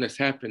important has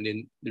happened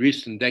in the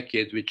recent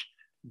decades, which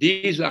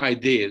these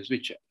ideas,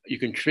 which you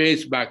can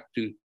trace back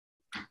to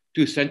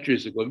 2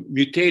 centuries ago,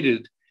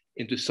 mutated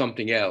into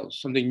something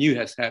else. Something new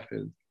has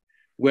happened,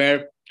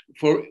 where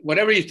for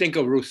whatever you think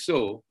of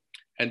Rousseau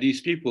and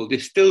these people, they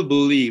still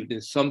believed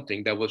in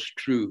something that was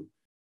true.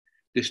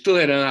 They still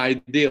had an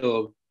idea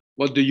of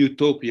what the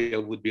utopia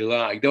would be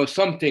like. There was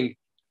something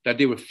that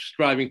they were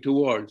striving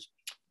towards.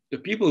 The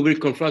people we're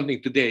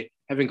confronting today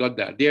haven't got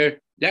that. They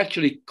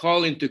actually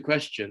call into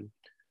question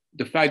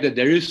the fact that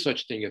there is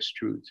such thing as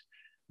truth.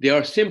 They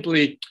are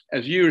simply,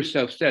 as you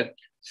yourself said,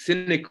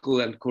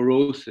 cynical and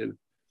corrosive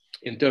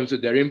in terms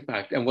of their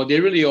impact. And what they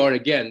really are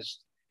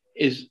against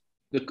is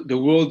the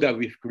world that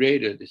we've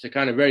created. It's a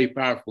kind of very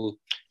powerful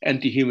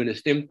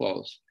anti-humanist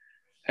impulse.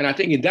 And I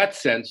think in that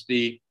sense,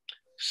 the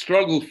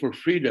struggle for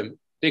freedom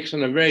takes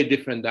on a very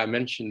different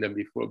dimension than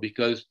before,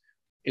 because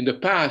in the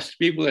past,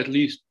 people at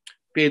least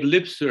paid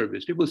lip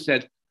service. People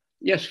said,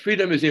 yes,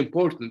 freedom is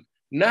important.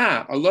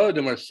 Now, a lot of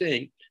them are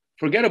saying,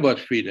 forget about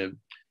freedom.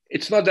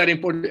 It's not that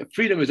important.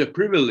 Freedom is a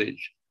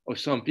privilege of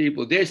some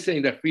people. They're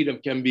saying that freedom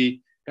can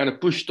be kind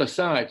of pushed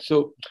aside.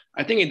 So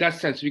I think in that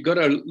sense, we got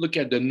to look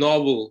at the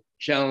novel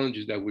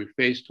challenges that we're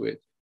faced with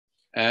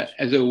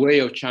as a way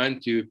of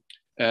trying to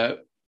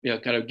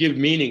kind of give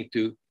meaning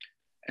to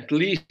at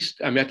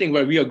least, I think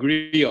what we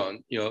agree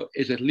on,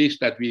 is at least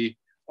that we,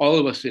 all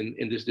of us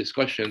in this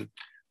discussion,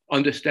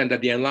 understand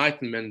that the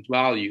Enlightenment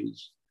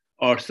values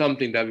are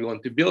something that we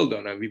want to build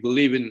on. And we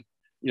believe in,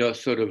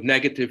 sort of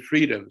negative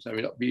freedoms.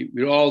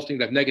 We all think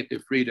that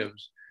negative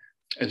freedoms,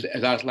 as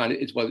outlined,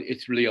 is what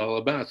it's really all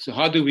about. So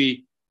how do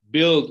we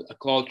build a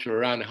culture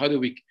around it? How do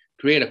we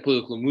create a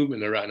political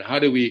movement around it? How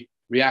do we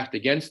react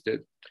against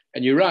it?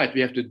 And you're right,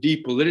 we have to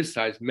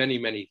depoliticize many,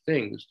 many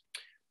things.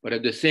 But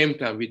at the same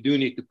time, we do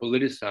need to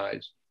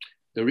politicize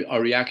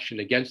our reaction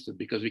against it,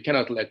 because we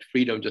cannot let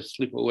freedom just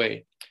slip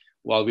away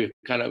while we're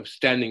kind of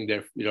standing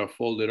there with our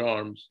folded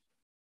arms.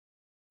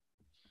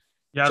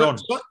 Yaron.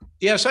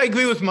 Yes, I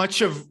agree with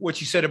much of what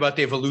you said about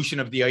the evolution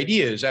of the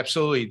ideas.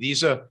 Absolutely.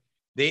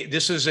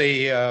 This is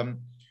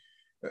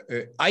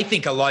I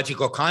think a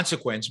logical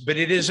consequence, but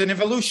it is an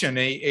evolution,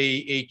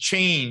 a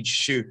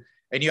change to,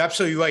 and you're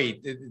absolutely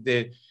right.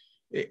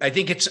 I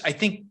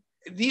think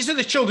these are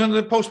the children of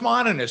the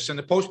postmodernists, and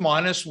the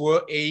postmodernists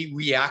were a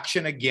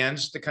reaction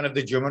against the kind of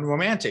the German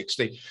romantics.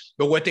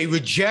 But what they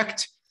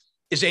reject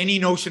is any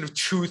notion of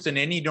truth and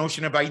any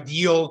notion of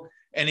ideal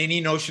and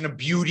any notion of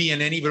beauty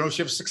and any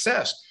notion of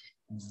success.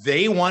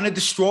 They want to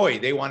destroy,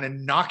 they want to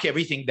knock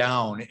everything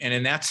down. And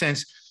in that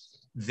sense,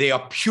 they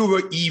are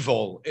purer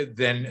evil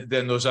than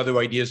those other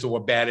ideas that were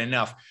bad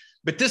enough.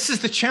 But this is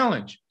the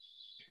challenge,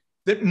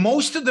 that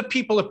most of the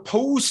people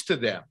opposed to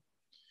them,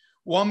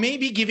 while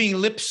maybe giving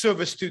lip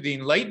service to the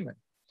Enlightenment,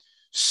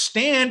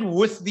 stand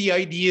with the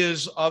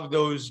ideas of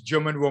those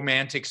German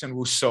romantics and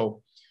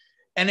Rousseau.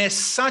 And as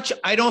such,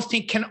 I don't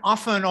think can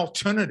offer an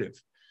alternative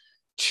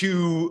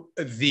to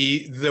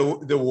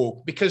the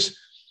woke, because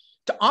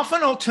to offer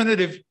an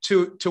alternative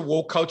to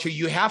woke culture,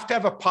 you have to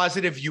have a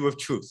positive view of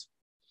truth.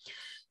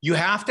 You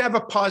have to have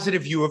a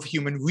positive view of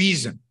human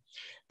reason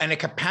and a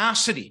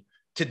capacity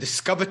to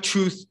discover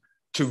truth,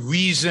 to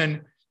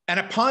reason, and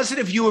a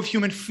positive view of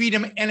human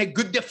freedom and a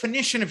good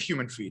definition of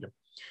human freedom,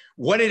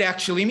 what it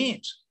actually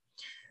means.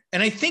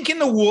 And I think in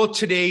the world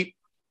today,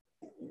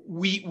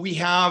 we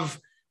have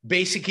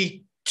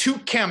basically two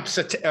camps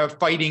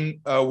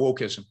fighting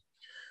wokeism.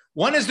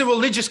 One is the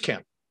religious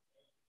camp,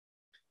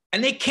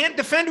 and they can't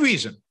defend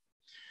reason,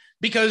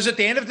 because at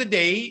the end of the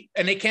day,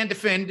 and they can't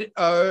defend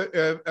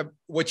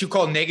what you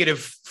call negative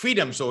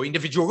freedoms or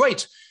individual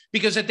rights,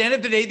 because at the end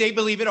of the day, they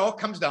believe it all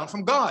comes down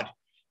from God.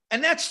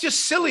 And that's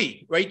just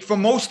silly, right? For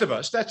most of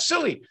us, that's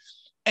silly.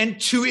 And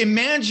to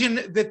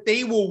imagine that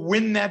they will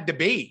win that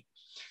debate,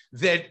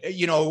 that,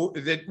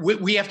 that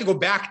we have to go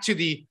back to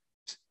the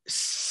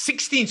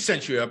 16th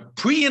century,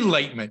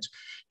 pre-Enlightenment,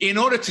 in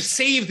order to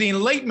save the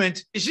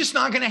Enlightenment, is just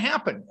not going to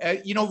happen.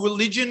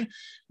 Religion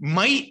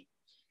might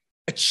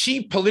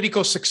achieve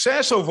political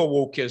success over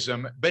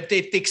wokeism, but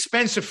at the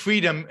expense of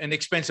freedom and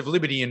expense of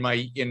liberty, in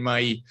my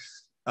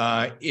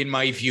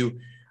view,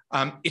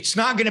 it's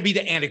not going to be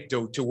the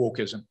antidote to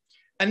wokeism.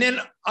 And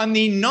then on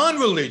the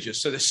non-religious,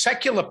 so the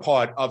secular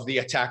part of the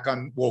attack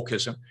on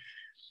wokeism,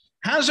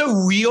 has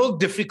a real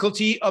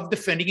difficulty of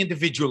defending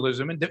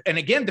individualism and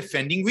again,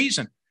 defending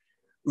reason.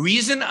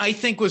 Reason, I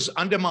think, was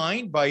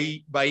undermined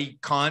by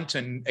Kant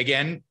and,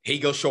 again,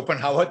 Hegel,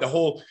 Schopenhauer, the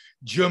whole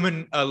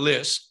German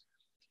list.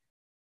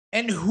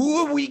 And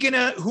who are we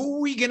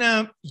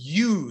gonna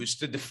use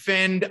to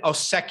defend our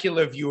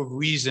secular view of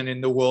reason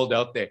in the world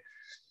out there?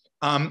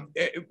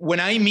 When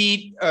I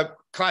meet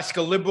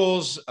classical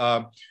liberals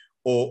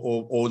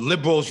or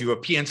liberals,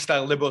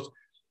 European-style liberals,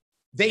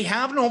 they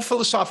have no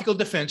philosophical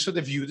defense for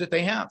the view that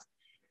they have.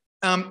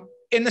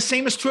 And the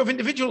same is true of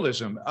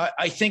individualism.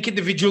 I think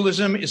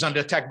individualism is under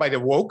attack by the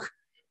woke,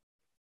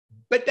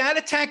 but that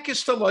attack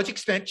is to a large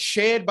extent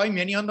shared by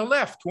many on the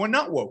left who are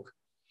not woke.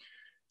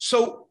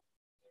 So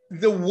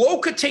the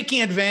woke are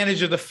taking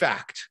advantage of the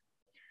fact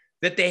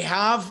that they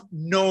have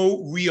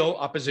no real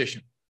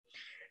opposition.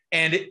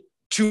 And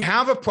to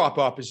have a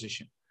proper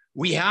opposition,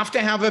 we have to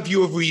have a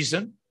view of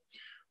reason.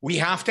 We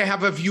have to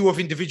have a view of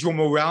individual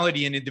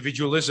morality and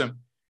individualism.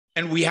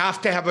 And we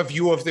have to have a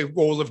view of the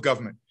role of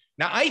government.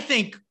 Now, I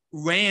think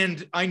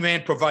Ayn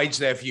Rand provides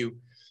that view.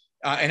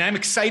 And I'm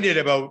excited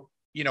about,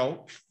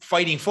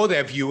 fighting for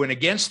that view and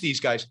against these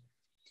guys.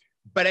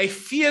 But I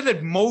fear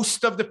that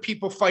most of the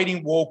people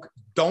fighting woke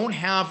don't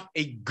have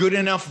a good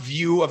enough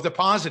view of the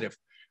positive,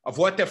 of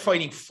what they're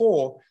fighting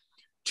for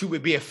to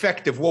be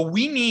effective. What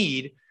we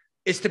need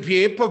is to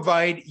be able to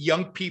provide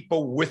young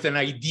people with an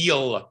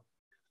ideal,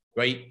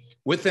 right?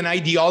 With an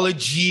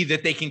ideology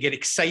that they can get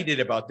excited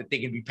about, that they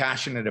can be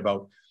passionate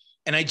about.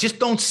 And I just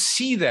don't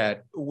see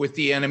that with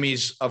the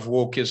enemies of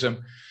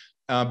wokeism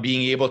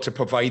being able to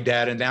provide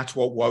that. And that's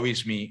what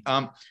worries me.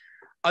 I'll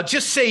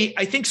just say,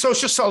 I think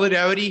social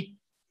solidarity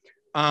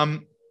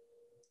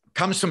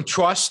comes from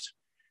trust.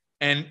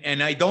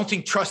 And I don't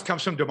think trust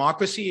comes from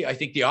democracy. I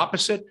think the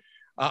opposite.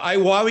 I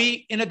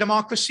worry in a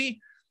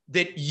democracy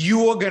that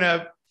you are going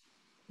to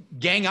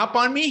gang up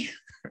on me,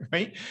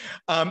 right?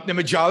 The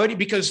majority,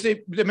 because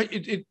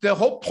the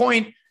whole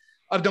point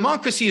of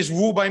democracy is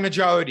ruled by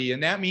majority,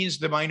 and that means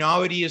the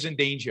minority is in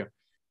danger.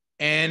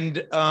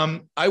 And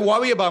I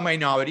worry about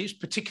minorities,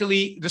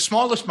 particularly the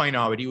smallest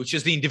minority, which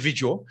is the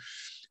individual.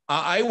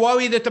 I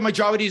worry that the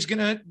majority is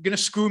gonna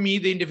screw me,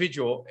 the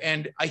individual.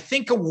 And I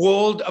think a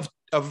world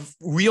of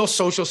real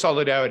social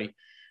solidarity,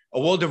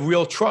 a world of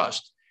real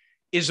trust,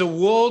 is a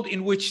world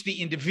in which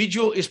the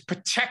individual is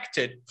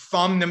protected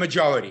from the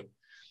majority.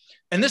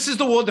 And this is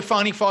the world the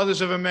founding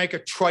fathers of America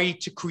tried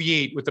to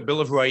create with the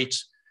Bill of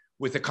Rights,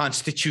 with the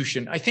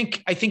Constitution. I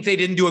think they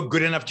didn't do a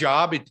good enough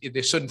job.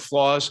 There's certain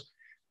flaws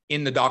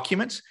in the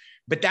documents,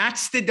 but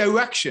that's the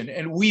direction.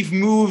 And we've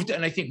moved,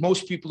 and I think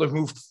most people have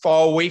moved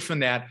far away from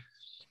that.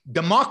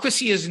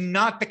 Democracy is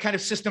not the kind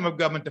of system of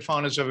government the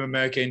founders of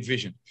America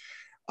envisioned.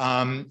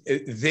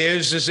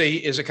 Theirs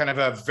is a kind of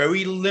a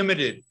very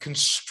limited,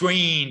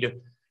 constrained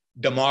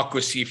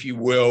democracy, if you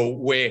will,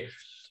 where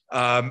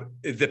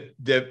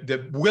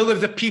the will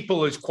of the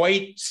people is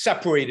quite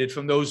separated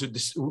from those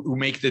who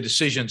make the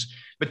decisions.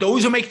 But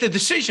those who make the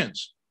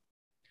decisions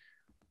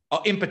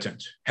are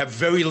impotent, have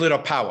very little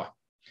power.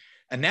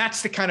 And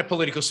that's the kind of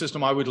political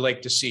system I would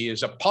like to see,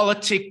 is a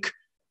politic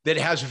that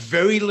has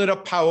very little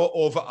power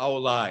over our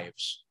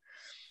lives,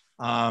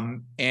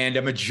 and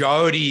a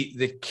majority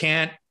that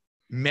can't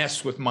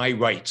mess with my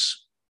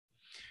rights.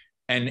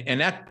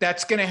 And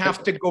that's going to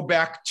have to go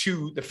back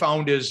to the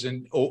founders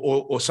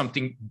or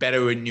something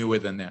better and newer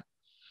than that.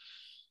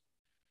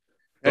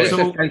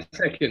 So, 10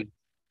 seconds.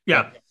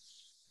 Yeah,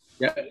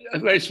 a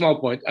very small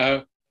point.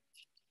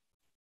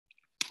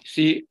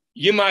 See,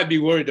 you might be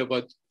worried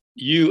about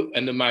you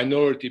and the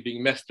minority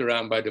being messed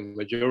around by the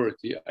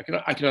majority.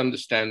 I can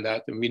understand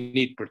that, and we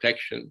need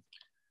protection.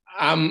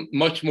 I'm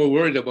much more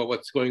worried about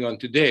what's going on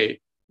today,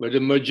 where the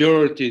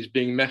majority is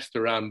being messed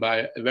around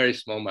by a very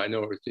small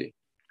minority,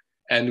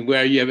 and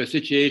where you have a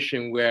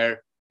situation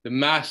where the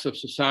mass of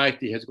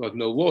society has got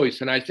no voice.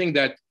 And I think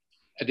that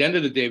at the end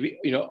of the day,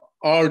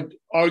 our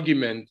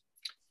argument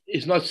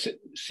is not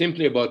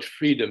simply about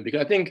freedom,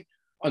 because I think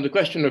on the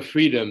question of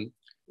freedom,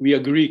 we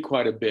agree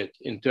quite a bit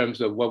in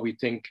terms of what we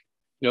think,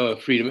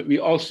 freedom. We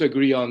also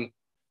agree on,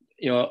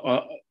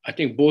 I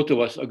think both of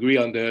us agree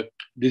on the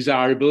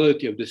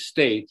desirability of the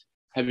state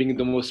having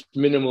the most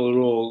minimal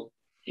role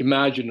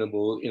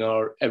imaginable in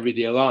our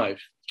everyday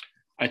life.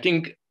 I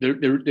think the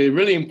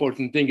really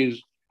important thing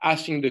is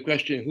asking the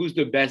question, who's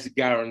the best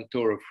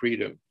guarantor of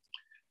freedom?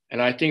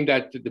 And I think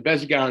that the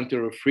best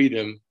guarantor of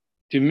freedom,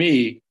 to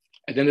me,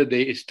 at the end of the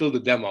day, is still the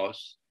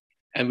demos.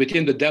 And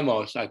within the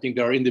demos, I think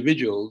there are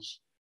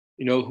individuals,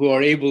 who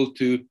are able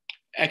to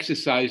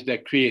exercise their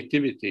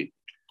creativity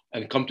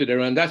and come to their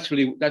own. That's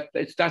really,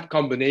 it's that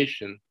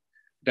combination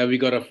that we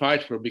got to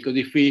fight for, because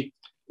if we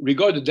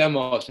regard the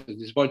demos as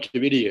this bunch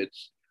of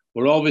idiots,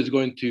 we're always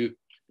going to,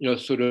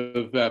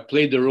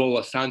 play the role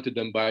assigned to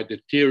them by the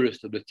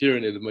theorist of the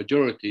tyranny of the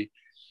majority.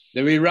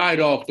 Then we write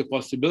off the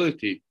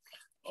possibility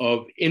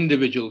of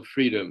individual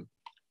freedom,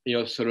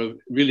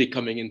 really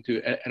coming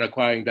into and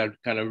acquiring that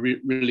kind of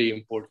really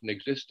important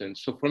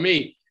existence. So for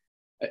me,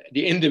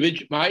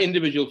 my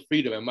individual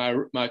freedom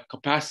and my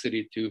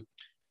capacity to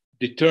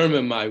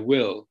determine my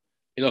will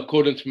in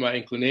accordance with my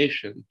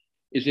inclination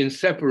is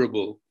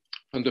inseparable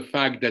from the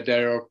fact that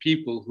there are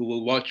people who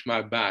will watch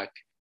my back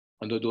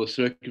under those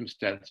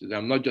circumstances.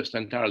 I'm not just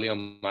entirely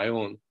on my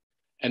own.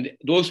 And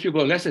those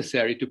people are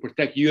necessary to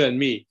protect you and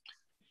me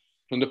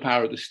from the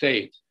power of the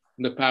state,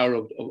 from the power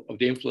of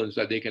the influence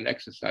that they can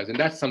exercise. And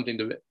that's something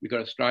that we got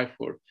to strive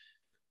for.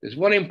 There's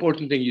one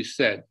important thing you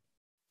said,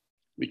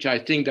 which I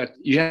think that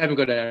you haven't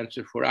got an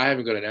answer for, I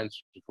haven't got an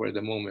answer for at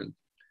the moment,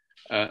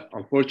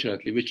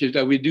 unfortunately, which is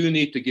that we do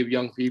need to give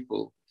young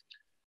people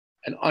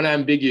an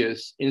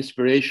unambiguous,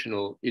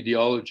 inspirational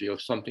ideology of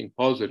something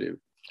positive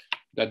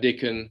that they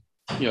can,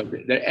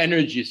 their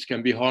energies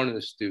can be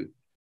harnessed to.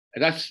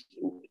 And that's,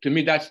 to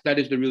me, that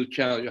is the real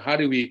challenge. How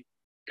do we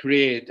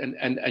create,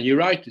 and you're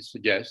right to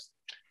suggest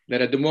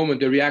that at the moment,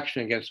 the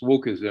reaction against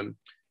wokeism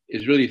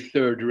is really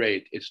third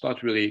rate. It's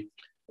not really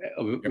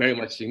very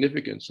much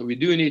significant. So we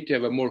do need to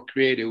have a more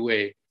creative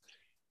way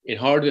in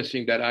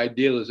harnessing that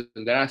idealism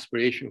and that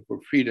aspiration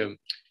for freedom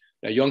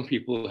that young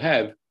people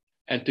have,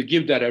 and to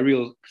give that a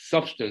real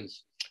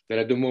substance that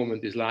at the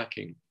moment is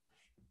lacking.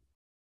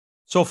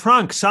 So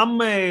Frank, some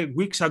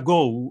weeks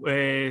ago,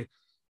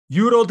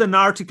 you wrote an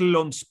article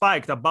on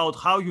Spiked about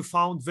how you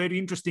found very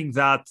interesting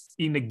that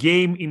in a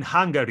game in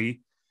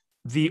Hungary,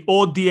 the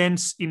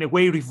audience in a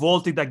way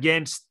revolted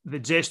against the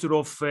gesture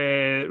of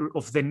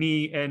the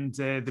knee and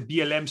the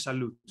BLM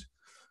salute.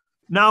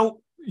 Now,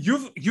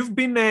 you've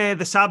been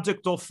the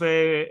subject of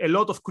a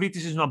lot of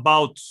criticism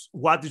about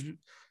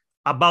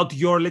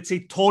your, let's say,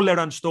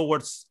 tolerance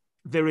towards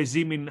the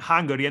regime in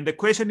Hungary. And the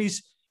question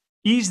is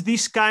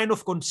this kind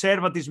of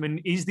conservatism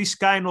and is this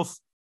kind of,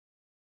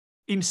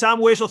 in some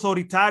ways,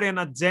 authoritarian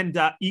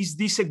agenda, is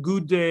this a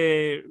good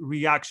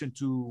reaction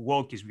to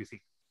wokeism, you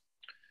think?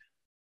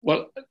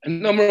 Well,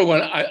 number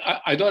one,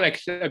 I don't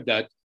accept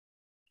that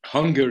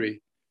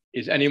Hungary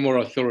is any more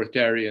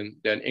authoritarian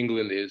than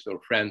England is or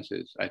France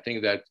is. I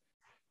think that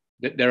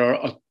there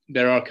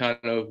are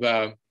kind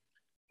of,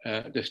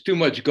 there's too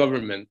much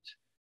government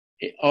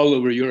all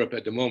over Europe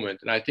at the moment.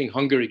 And I think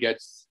Hungary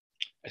gets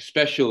a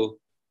special,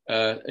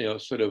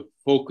 sort of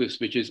focus,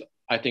 which is,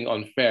 I think,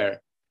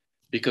 unfair.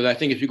 Because I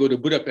think if you go to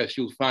Budapest,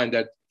 you'll find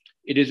that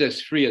it is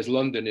as free as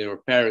London or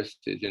Paris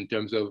is in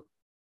terms of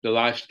the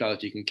lifestyle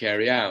that you can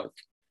carry out.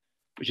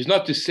 Which is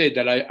not to say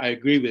that I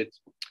agree with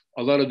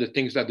a lot of the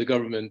things that the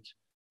government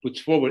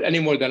puts forward, any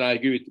more than I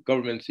agree with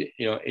governments,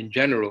 in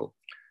general.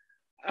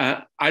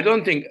 I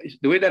don't think,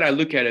 the way that I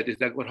look at it is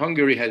that what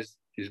Hungary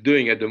is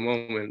doing at the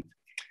moment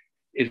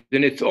is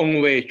in its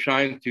own way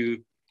trying to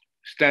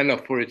stand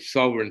up for its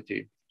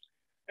sovereignty.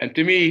 And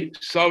to me,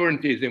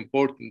 sovereignty is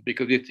important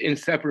because it's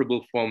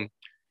inseparable from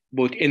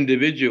both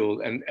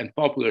individual and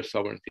popular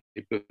sovereignty.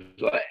 Because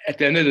at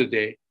the end of the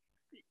day,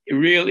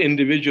 real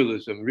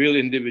individualism, real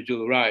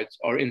individual rights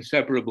are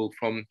inseparable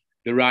from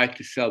the right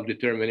to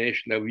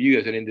self-determination that you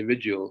as an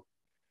individual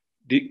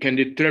can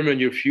determine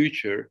your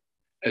future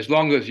as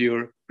long as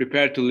you're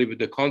prepared to live with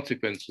the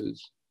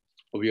consequences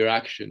of your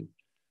action.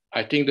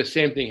 I think the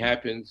same thing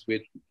happens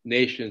with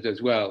nations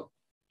as well.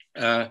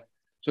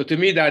 So to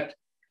me that,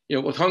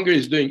 what Hungary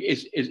is doing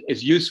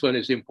is useful and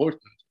is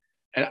important.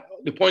 And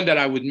the point that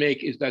I would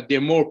make is that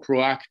they're more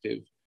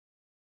proactive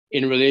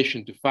in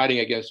relation to fighting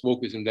against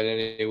wokeism than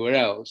anywhere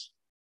else.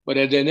 But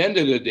at the end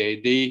of the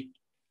day,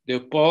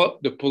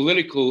 the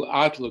political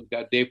outlook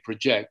that they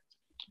project,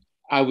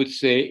 I would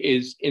say,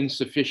 is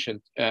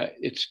insufficient.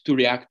 It's too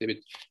reactive.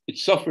 It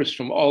suffers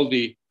from all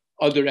the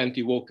other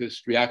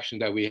anti-wokist reaction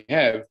that we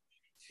have,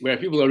 where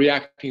people are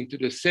reacting to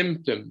the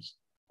symptoms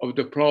of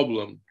the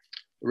problem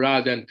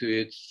rather than to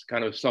its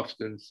kind of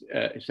substance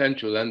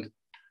essential. And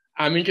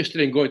I'm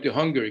interested in going to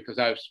Hungary because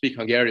I speak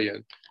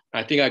Hungarian.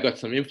 I think I got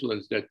some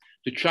influence there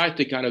to try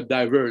to kind of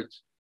divert,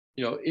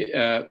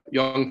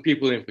 young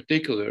people in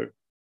particular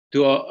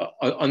to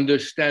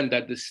understand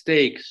that the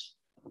stakes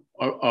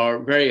are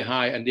very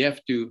high and they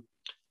have to,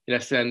 in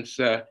a sense,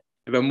 have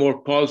a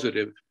more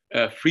positive,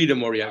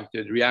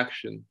 freedom-oriented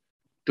reaction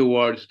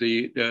towards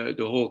the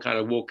whole kind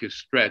of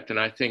wokist threat. And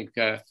I think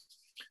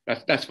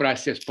that's what I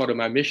see as part of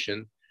my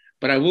mission.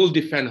 But I will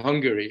defend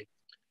Hungary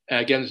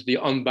against the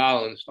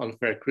unbalanced,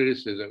 unfair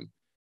criticism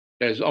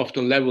that is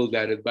often leveled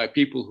at it by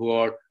people who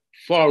are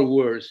far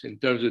worse in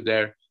terms of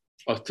their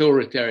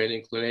authoritarian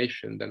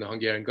inclination than the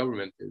Hungarian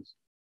government is.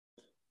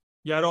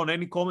 Yaron,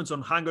 any comments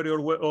on Hungary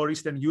or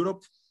Eastern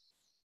Europe?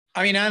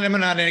 I mean, I'm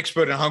not an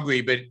expert in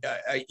Hungary, but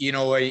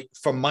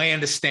from my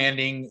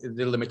understanding,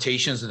 the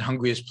limitations that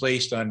Hungary has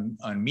placed on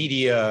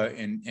media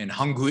and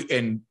Hungary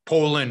and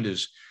Poland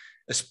is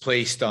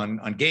placed on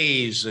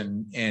gays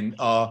and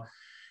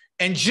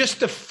just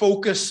the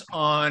focus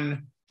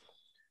on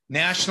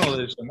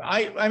nationalism.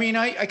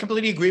 I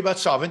completely agree about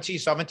sovereignty.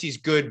 Sovereignty is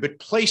good, but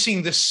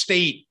placing the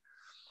state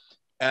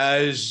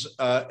as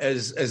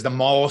the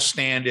moral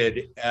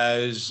standard,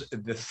 as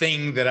the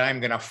thing that I'm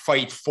going to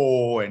fight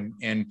for,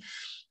 and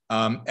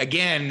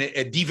again,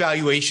 a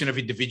devaluation of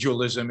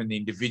individualism and the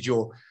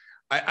individual,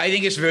 I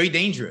think it's very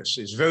dangerous.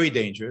 It's very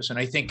dangerous, and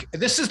I think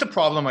this is the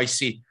problem I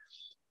see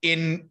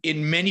in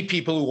many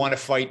people who want to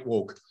fight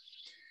woke.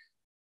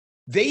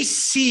 They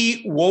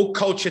see woke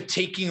culture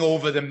taking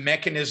over the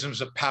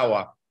mechanisms of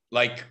power,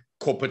 like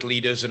corporate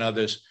leaders and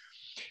others,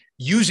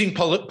 using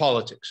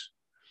politics.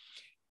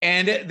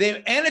 And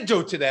their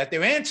antidote to that,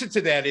 their answer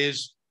to that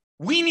is,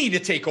 we need to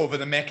take over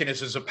the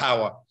mechanisms of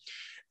power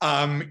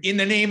in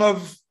the name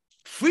of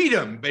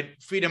freedom. But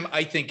freedom,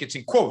 I think it's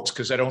in quotes,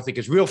 because I don't think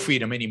it's real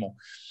freedom anymore.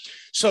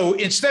 So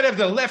instead of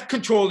the left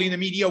controlling the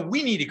media,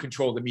 we need to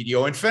control the media.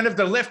 Instead of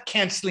the left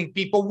canceling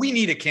people, we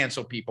need to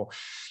cancel people.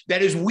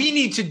 That is, we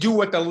need to do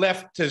what the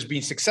left has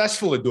been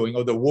successful at doing,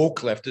 or the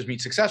woke left has been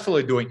successful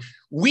at doing,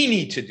 we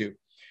need to do.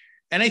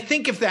 And I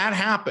think if that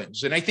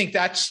happens, and I think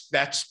that's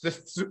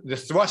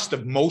the thrust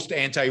of most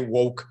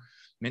anti-woke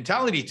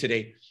mentality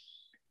today,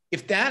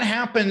 if that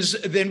happens,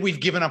 then we've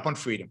given up on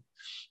freedom.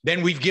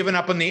 Then we've given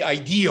up on the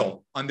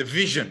ideal, on the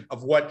vision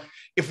of what,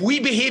 if we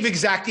behave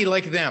exactly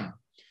like them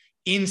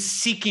in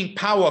seeking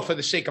power for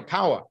the sake of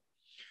power,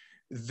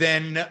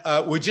 then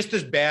we're just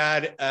as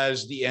bad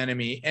as the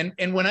enemy.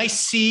 And when I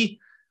see,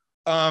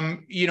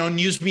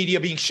 news media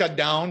being shut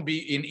down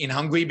in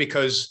Hungary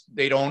because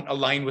they don't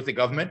align with the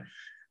government,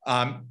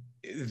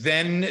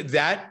 then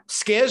that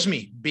scares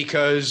me,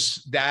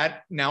 because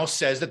that now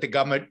says that the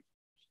government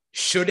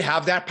should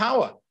have that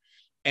power.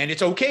 And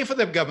it's okay for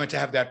the government to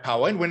have that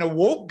power. And when a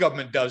woke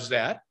government does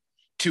that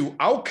to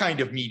our kind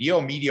of media,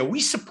 or media we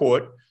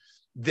support,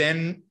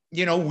 then,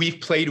 we've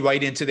played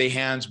right into their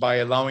hands by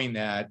allowing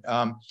that.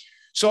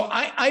 So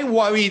I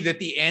worry that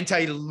the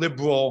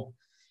anti-liberal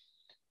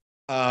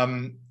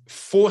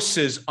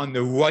forces on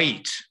the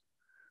right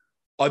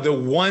are the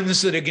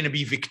ones that are going to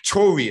be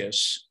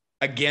victorious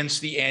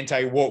against the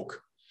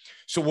anti-woke.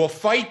 So we'll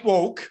fight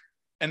woke,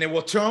 and then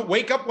we'll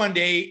wake up one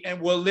day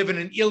and we'll live in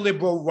an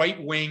illiberal,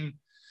 right-wing,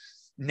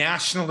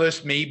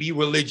 nationalist, maybe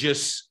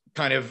religious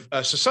kind of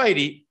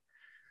society,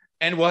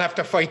 and we'll have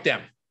to fight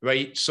them,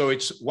 right? So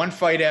it's one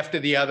fight after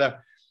the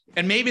other.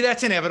 And maybe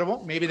that's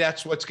inevitable. Maybe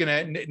that's what's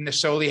going to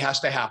necessarily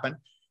has to happen.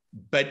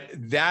 But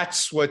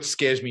that's what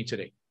scares me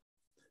today.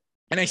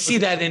 And I see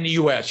that in the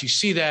U.S. You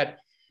see that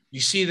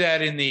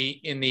in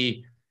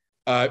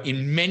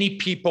many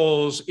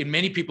people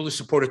who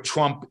supported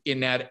Trump, in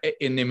their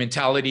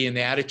mentality and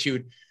their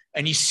attitude.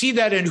 And you see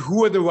that in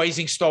who are the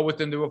rising star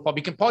within the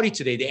Republican Party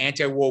today, the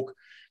anti-woke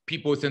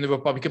people within the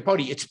Republican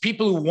Party. It's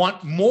people who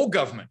want more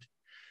government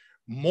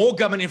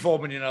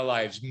involvement in our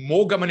lives,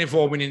 more government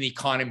involvement in the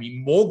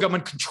economy, more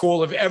government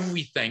control of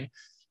everything,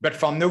 but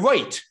from the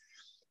right.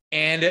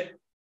 And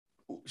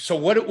so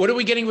what are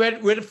we getting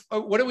rid of?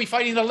 What are we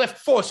fighting the left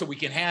for? So we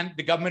can hand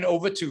the government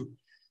over to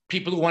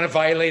people who want to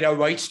violate our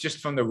rights just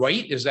from the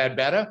right? Is that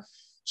better?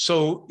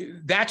 So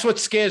that's what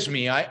scares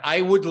me.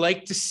 I would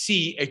like to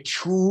see a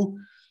true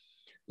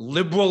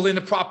liberal, in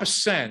the proper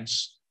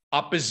sense,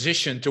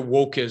 opposition to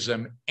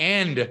wokeism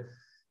and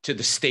to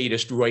the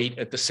statist right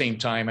at the same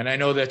time. And I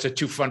know that's a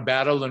two-front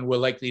battle and we're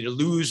likely to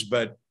lose,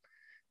 but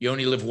you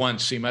only live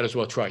once, so you might as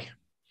well try.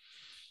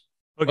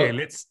 Okay,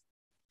 let's.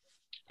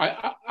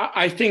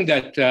 I think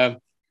that,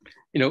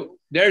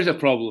 there's a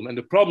problem. And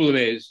the problem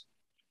is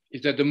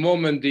that the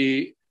moment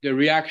the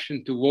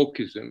reaction to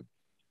wokeism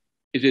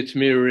is its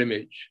mirror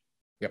image.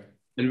 Yep.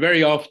 And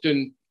very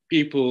often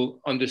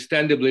people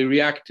understandably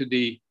react to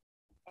the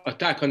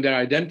attack on their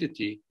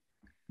identity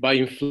by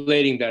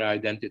inflating their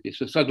identity.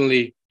 So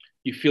suddenly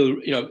you feel,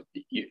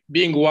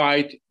 being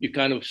white, you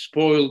kind of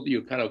spoiled,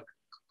 you kind of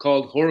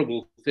called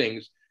horrible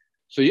things.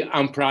 So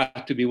I'm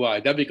proud to be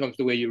white. That becomes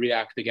the way you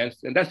react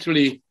against it. And that's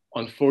really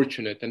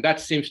unfortunate. And that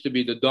seems to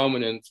be the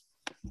dominant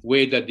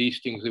way that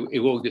these things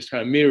evoke, this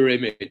kind of mirror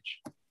image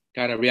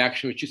kind of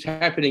reaction, which is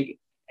happening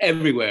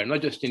everywhere,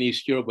 not just in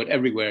East Europe, but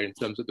everywhere in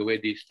terms of the way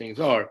these things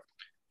are.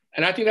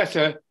 And I think that's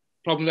a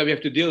problem that we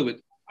have to deal with.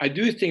 I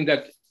do think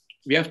that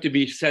we have to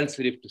be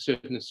sensitive to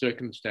certain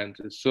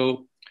circumstances.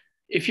 So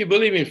if you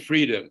believe in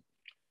freedom,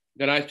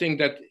 then I think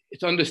that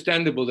it's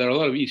understandable that a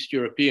lot of East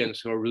Europeans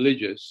who are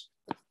religious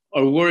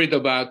are worried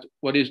about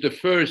what is the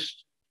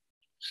first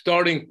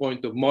starting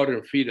point of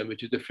modern freedom,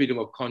 which is the freedom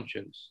of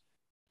conscience,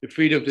 the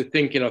freedom to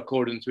think in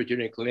accordance with your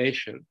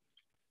inclination,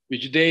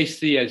 which they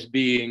see as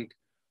being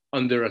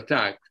under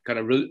attack, kind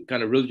of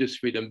religious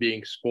freedom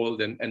being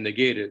spoiled and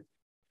negated.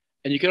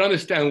 And you can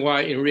understand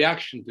why, in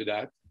reaction to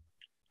that,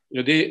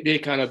 they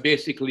kind of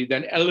basically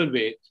then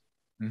elevate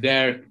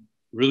their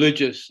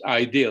religious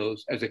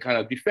ideals as a kind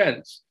of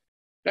defense.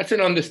 That's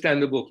an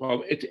understandable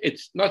problem.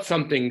 It's not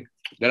something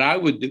that I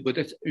would do, but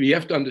we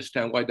have to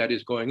understand why that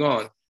is going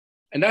on.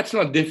 And that's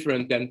not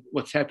different than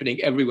what's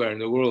happening everywhere in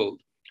the world.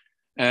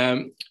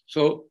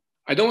 So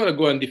I don't want to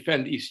go and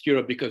defend East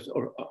Europe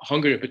or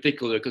Hungary in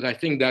particular, because I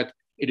think that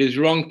it is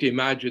wrong to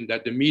imagine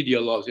that the media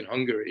laws in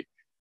Hungary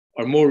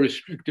are more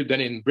restrictive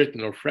than in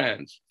Britain or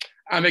France.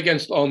 I'm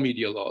against all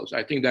media laws.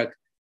 I think that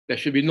there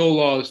should be no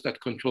laws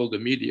that control the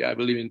media. I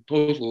believe in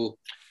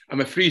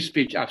I'm a free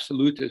speech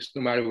absolutist,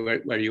 no matter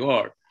where you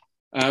are.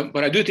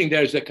 But I do think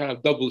there's a kind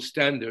of double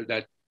standard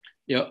that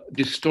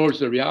distorts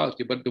the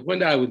reality. But the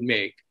point that I would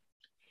make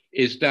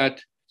is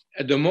that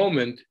at the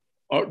moment,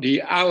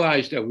 the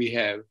allies that we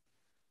have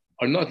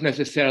are not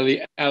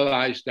necessarily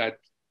allies that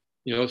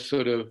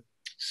sort of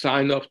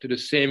sign up to the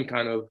same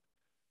kind of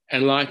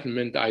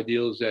Enlightenment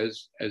ideals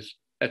as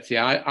let's say,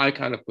 I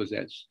kind of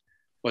possess.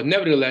 But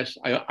nevertheless,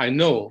 I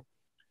know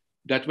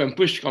that when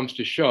push comes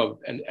to shove,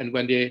 and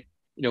when they,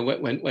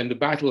 when the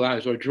battle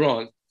lines are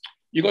drawn,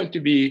 you're going to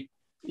be,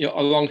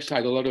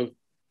 alongside a lot of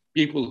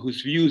people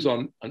whose views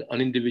on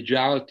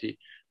individuality,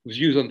 whose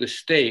views on the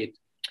state,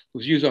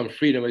 whose views on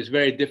freedom is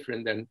very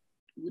different than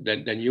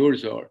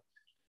yours are.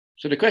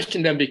 So the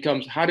question then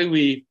becomes, how do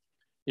we,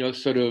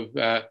 sort of,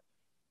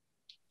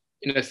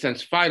 in a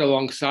sense, fight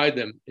alongside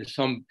them in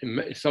some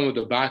of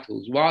the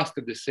battles, whilst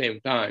at the same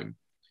time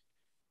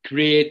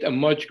create a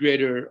much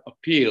greater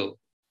appeal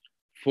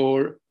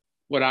for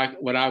what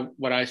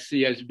I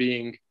see as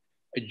being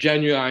a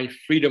genuine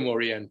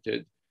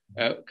freedom-oriented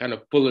kind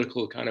of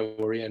political kind of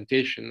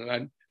orientation,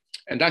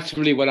 and that's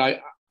really what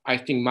I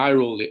think my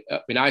role.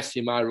 I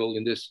see my role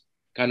in this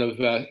kind of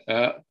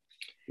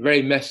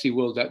very messy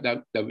world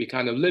that we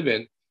kind of live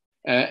in,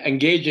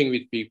 engaging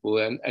with people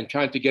and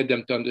trying to get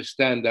them to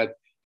understand that,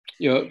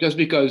 just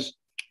because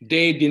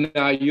they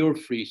deny your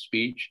free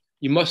speech,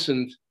 you've got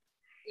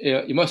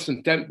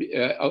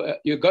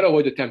to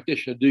avoid the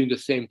temptation of doing the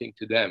same thing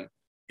to them.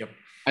 Yep.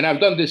 And I've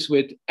done this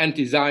with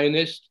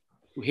anti-Zionists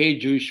who hate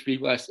Jewish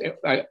people.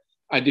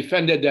 I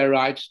defended their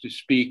rights to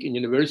speak in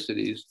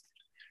universities,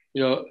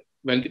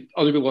 when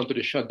other people wanted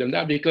to shut them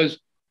down, because,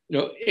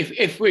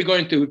 if we're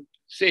going to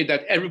say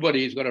that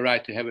everybody has got a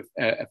right to have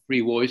a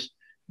free voice,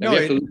 then we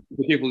have to listen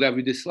to people that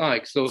we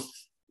dislike. So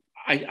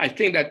I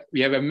think that we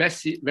have a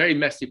very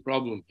messy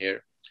problem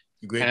here.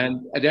 Great.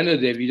 And at the end of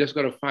the day, we just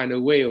got to find a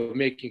way of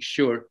making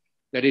sure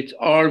that it's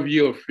our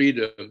view of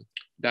freedom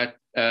that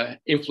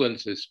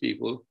influences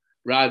people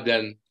rather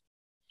than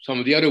some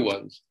of the other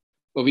ones.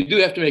 But we do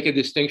have to make a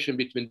distinction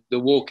between the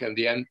woke and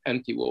the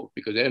anti-woke,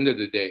 because at the end of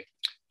the day,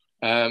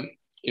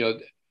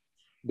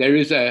 there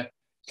is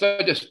it's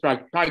not just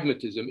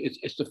pragmatism.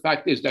 It's the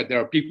fact is that there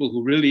are people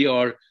who really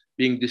are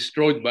being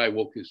destroyed by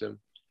wokeism,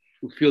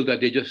 who feel that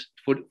they just,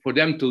 for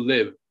them to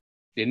live,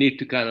 they need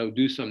to kind of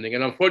do something.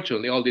 And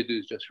unfortunately, all they do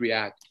is just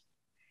react.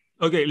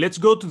 Okay, let's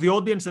go to the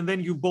audience, and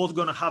then you're both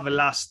going to have a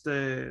last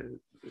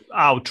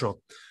outro.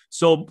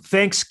 So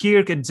thanks,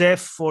 Kirk and Jeff,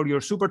 for your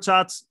super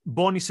chats.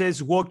 Bonnie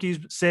says,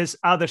 wokeism says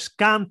others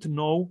can't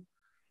know,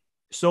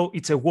 so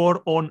it's a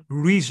war on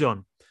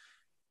reason.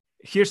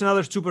 Here's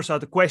another super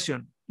chat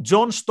question.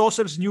 John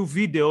Stosser's new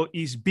video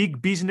is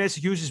big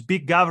business uses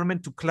big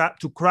government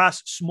to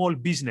crush small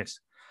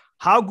business.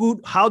 How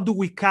do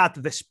we cut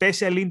the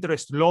special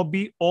interest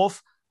lobby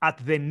off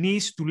at the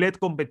knees to let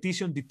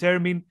competition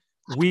determine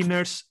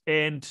winners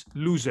and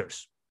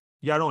losers?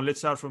 Yaron, let's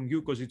start from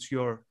you because it's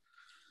your...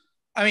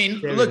 I mean,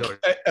 look,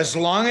 as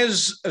long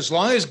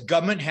as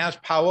government has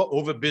power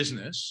over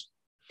business,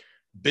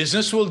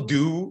 business will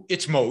do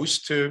its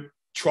most to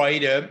try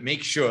to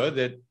make sure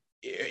that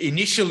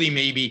initially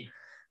maybe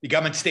the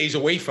government stays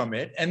away from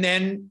it. And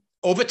then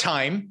over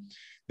time,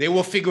 they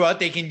will figure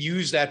out they can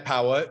use that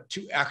power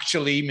to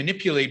actually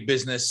manipulate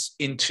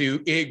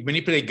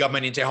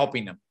government into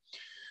helping them.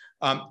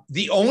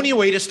 The only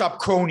way to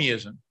stop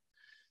cronyism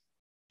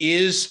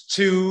is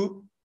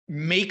to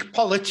make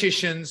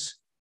politicians,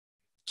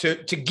 to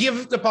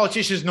give the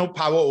politicians no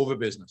power over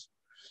business.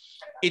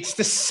 It's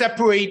to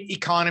separate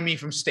economy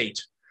from state.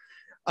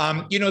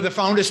 The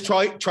founders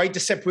tried to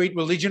separate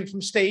religion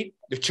from state,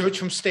 the church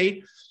from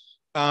state.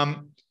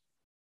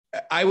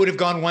 I would have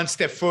gone one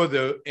step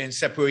further and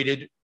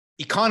separated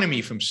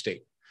economy from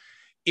state.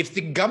 If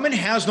the government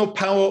has no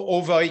power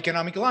over our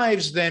economic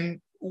lives, then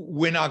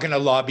we're not going to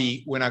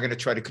lobby. We're not going to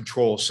try to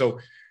control. So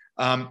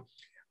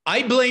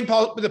I blame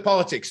the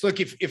politics. Look,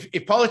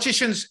 if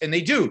politicians, and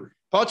they do,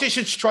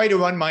 politicians try to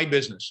run my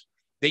business.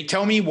 They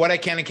tell me what I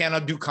can and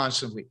cannot do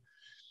constantly.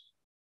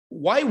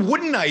 Why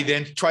wouldn't I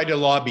then try to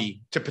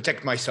lobby to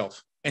protect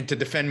myself and to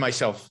defend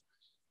myself?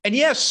 And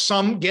yes,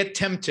 some get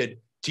tempted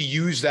to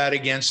use that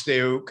against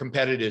their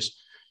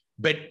competitors,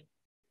 but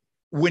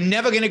we're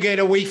never going to get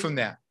away from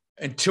that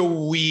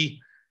until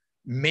we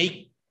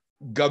make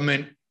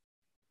government,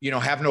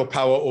 have no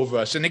power over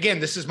us. And again,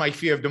 this is my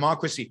fear of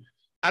democracy.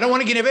 I don't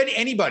want to give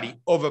anybody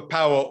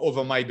power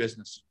over my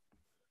business.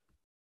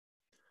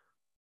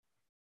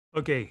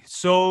 Okay,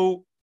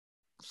 so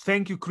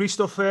thank you,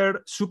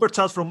 Christopher. Super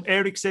chat from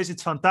Eric says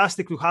it's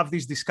fantastic to have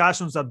these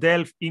discussions that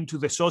delve into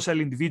the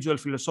social, individual,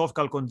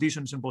 philosophical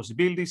conditions and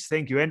possibilities.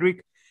 Thank you,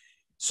 Henrik.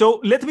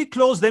 So let me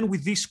close then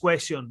with this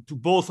question to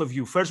both of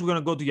you. First, we're going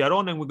to go to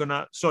Yaron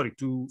and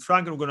to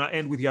Frank, and we're going to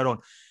end with Yaron.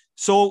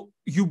 So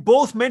you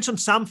both mentioned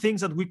some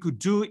things that we could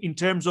do in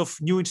terms of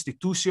new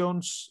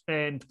institutions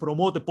and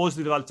promote a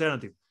positive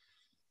alternative.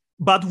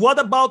 But what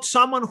about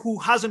someone who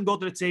hasn't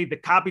got, let's say, the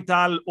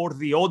capital or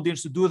the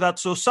audience to do that?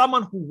 So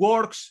someone who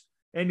works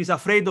and is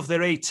afraid of their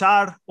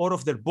HR or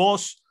of their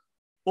boss,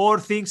 or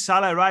thinks,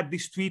 shall I write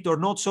this tweet or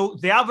not? So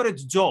the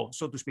average Joe,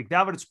 so to speak, the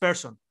average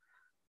person,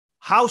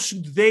 how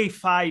should they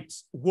fight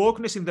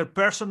wokeness in their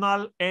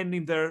personal and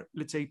in their,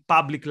 let's say,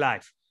 public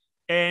life?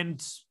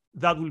 And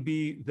that will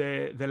be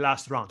the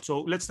last round. So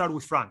let's start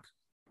with Frank.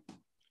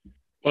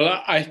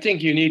 Well, I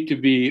think you need to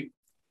be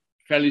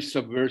fairly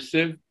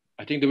subversive.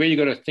 I think the way you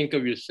got to think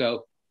of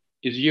yourself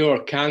is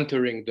you're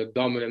countering the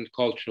dominant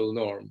cultural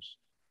norms.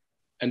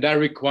 And that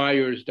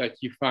requires that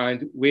you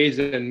find ways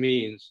and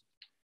means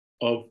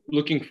of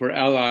looking for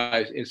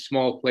allies in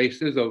small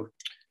places, of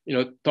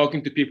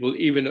talking to people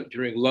even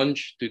during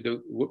lunch, to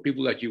the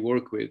people that you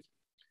work with,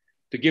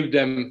 to give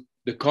them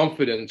the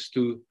confidence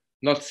to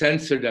not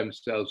censor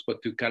themselves,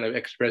 but to kind of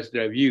express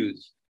their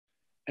views.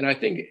 And I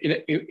think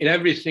in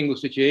every single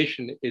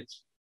situation,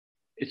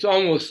 it's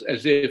almost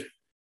as if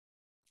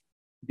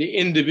the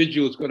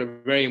individual's got a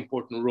very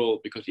important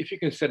role, because if you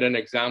can set an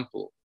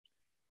example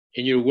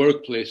in your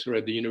workplace or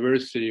at the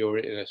university or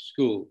in a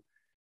school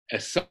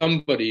as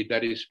somebody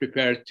that is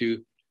prepared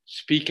to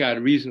speak out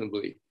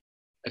reasonably,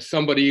 as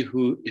somebody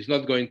who is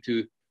not going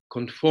to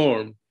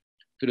conform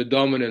to the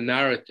dominant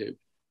narrative,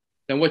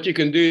 then what you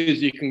can do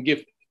is you can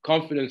give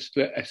confidence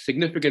to a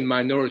significant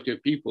minority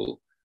of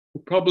people who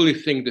probably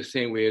think the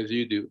same way as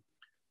you do,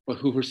 but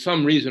who for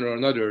some reason or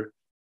another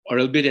are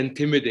a bit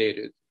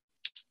intimidated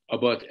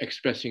about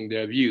expressing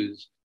their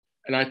views.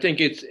 And I think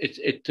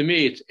to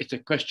me, it's a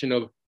question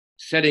of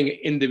setting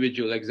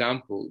individual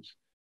examples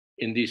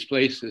in these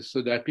places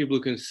so that people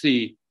can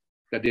see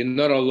that they're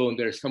not alone.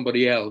 There's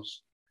somebody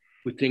else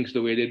who thinks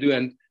the way they do.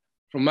 And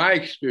from my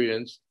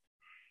experience,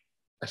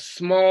 a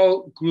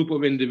small group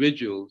of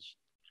individuals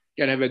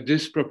can have a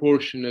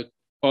disproportionate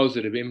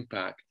positive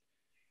impact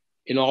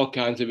in all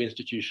kinds of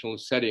institutional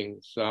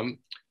settings. So I'm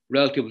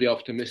relatively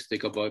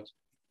optimistic about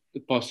the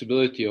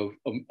possibility of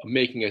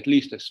making at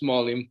least a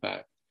small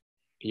impact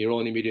in your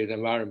own immediate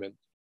environment.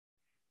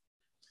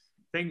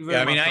 Thank you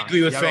very much. I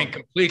agree with Frank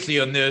completely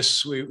on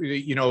this.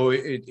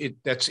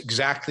 That's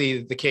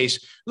exactly the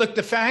case. Look,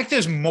 the fact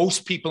is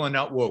most people are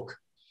not woke.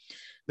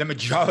 The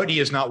majority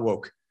is not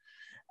woke.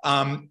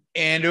 But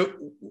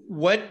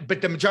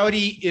the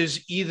majority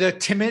is either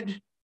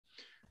timid,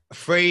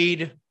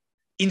 afraid,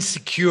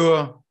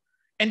 insecure,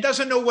 and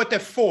doesn't know what they're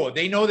for.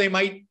 They know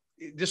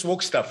this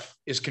woke stuff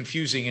is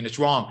confusing and it's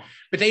wrong,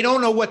 but they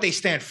don't know what they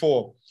stand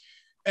for.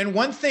 And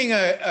one thing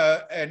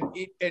an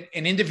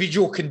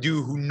individual can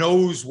do who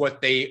knows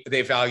what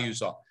their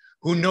values are,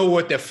 who know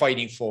what they're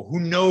fighting for, who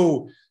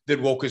know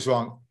that woke is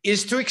wrong,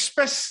 is to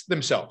express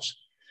themselves.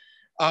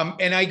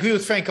 And I agree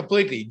with Frank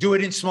completely. Do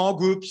it in small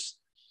groups,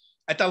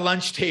 at the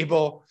lunch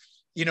table,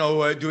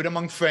 do it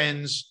among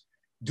friends,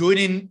 do it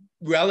in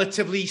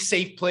relatively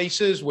safe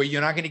places where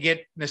you're not going to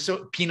get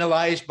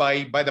penalized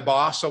by the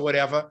boss or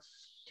whatever.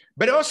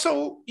 But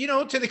also,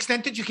 to the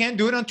extent that you can,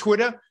 do it on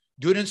Twitter,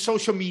 do it in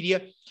social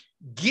media,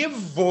 give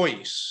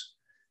voice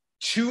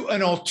to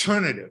an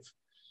alternative.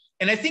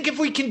 And I think if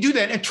we can do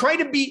that and try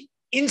to be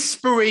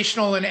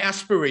inspirational and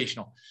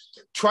aspirational,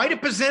 try to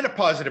present a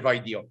positive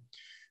ideal.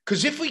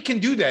 Because if we can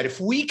do that, if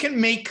we can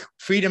make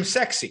freedom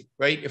sexy,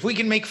 right? If we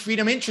can make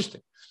freedom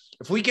interesting,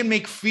 if we can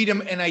make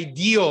freedom an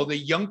ideal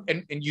that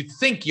and you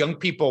think young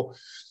people,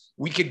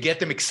 we could get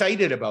them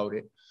excited about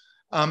it.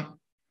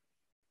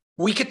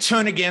 We could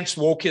turn against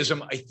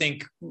wokeism, I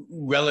think,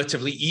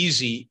 relatively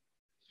easy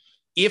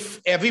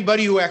if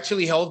everybody who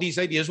actually held these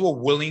ideas were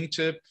willing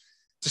to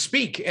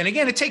speak. And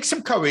again, it takes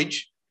some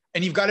courage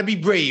and you've got to be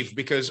brave,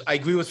 because I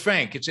agree with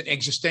Frank, it's an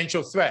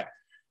existential threat.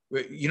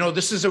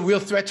 This is a real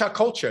threat to our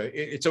culture.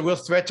 It's a real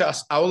threat to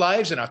our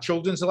lives and our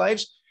children's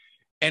lives.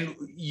 And,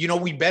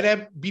 we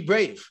better be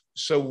brave.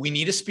 So we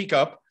need to speak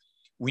up.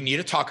 We need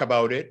to talk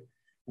about it.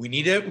 We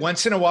need to,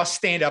 once in a while,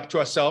 stand up to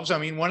ourselves. I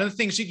mean, one of the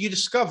things that you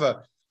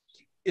discover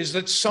is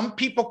that some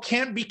people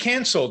can't be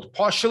canceled,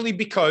 partially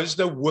because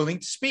they're willing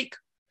to speak.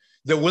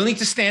 They're willing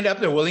to stand up.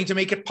 They're willing to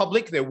make it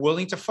public. They're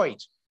willing to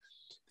fight.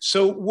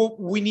 So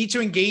we need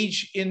to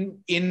engage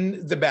in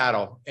the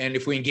battle. And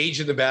if we engage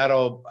in the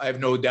battle, I have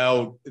no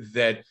doubt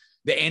that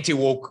the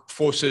anti-woke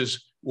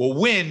forces will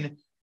win.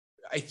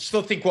 I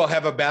still think we'll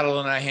have a battle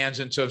in our hands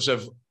in terms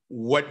of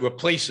what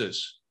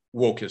replaces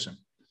wokeism.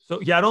 So,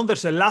 Yaron,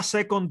 there's a last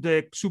second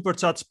super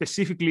chat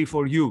specifically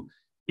for you.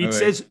 It right.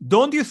 says,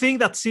 don't you think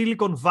that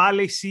Silicon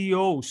Valley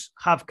CEOs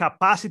have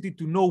capacity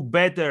to know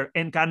better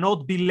and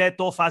cannot be let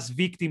off as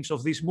victims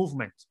of this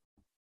movement?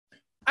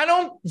 I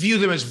don't view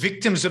them as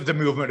victims of the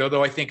movement,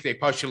 although I think they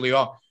partially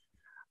are.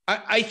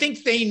 I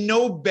think they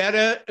know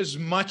better as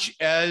much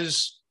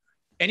as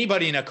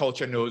anybody in our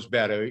culture knows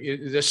better.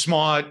 They're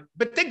smart,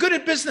 but they're good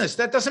at business.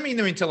 That doesn't mean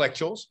they're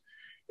intellectuals.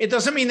 It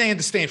doesn't mean they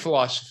understand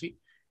philosophy.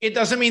 It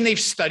doesn't mean they've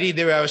studied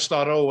their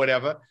Aristotle or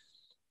whatever.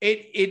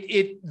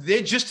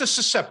 They're just as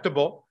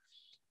susceptible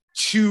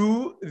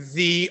to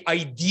the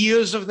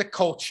ideas of the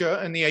culture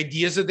and the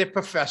ideas of their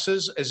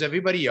professors as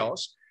everybody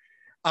else.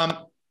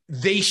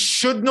 They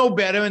should know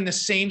better in the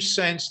same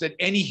sense that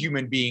any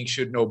human being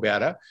should know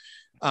better.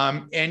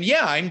 And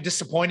yeah, I'm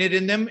disappointed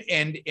in them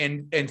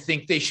and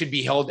think they should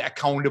be held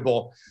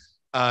accountable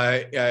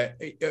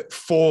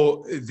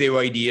for their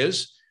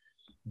ideas.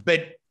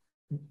 But,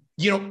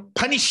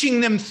 punishing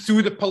them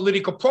through the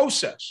political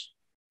process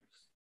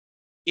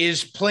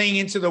is playing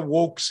into the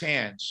woke's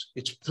hands.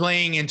 It's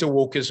playing into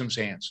wokeism's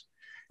hands.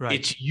 Right.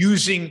 It's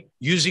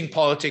using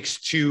politics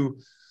to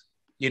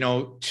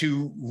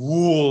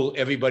rule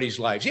everybody's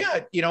lives.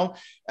 Yeah,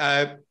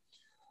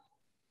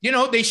 you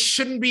know, they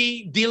shouldn't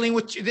be dealing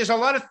with, there's a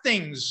lot of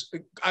things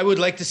I would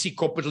like to see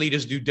corporate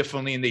leaders do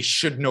differently, and they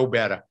should know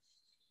better.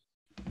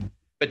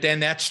 But then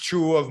that's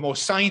true of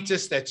most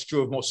scientists. That's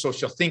true of most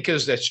social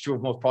thinkers. That's true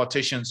of most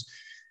politicians.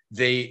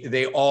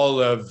 They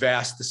all are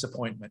vast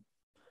disappointment.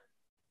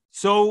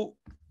 So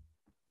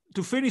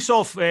to finish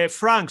off,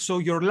 Frank, so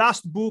your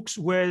last books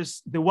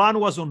was, the one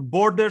was on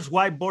borders,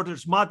 why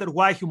borders matter,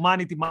 why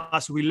humanity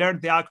must relearn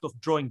the act of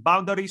drawing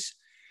boundaries,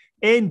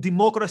 and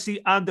democracy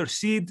under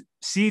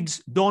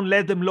siege, don't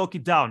let them lock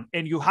it down.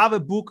 And you have a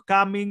book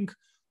coming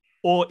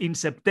in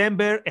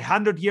September,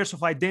 100 Years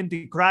of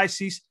Identity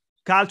Crisis,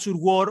 Culture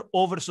War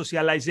over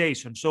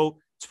Socialization. So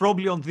it's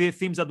probably on the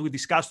themes that we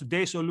discussed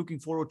today. So looking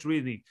forward to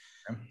reading.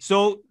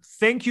 So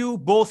thank you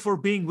both for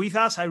being with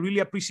us. I really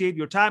appreciate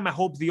your time. I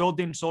hope the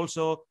audience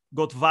also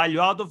got value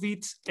out of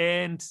it,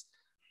 and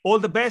all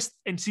the best,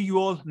 and see you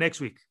all next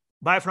week.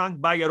 Bye,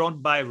 Frank. Bye,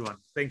 Yaron. Bye, everyone.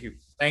 Thank you.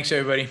 Thanks,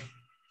 everybody.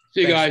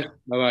 See you guys.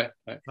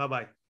 Bye-bye.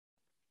 Bye-bye.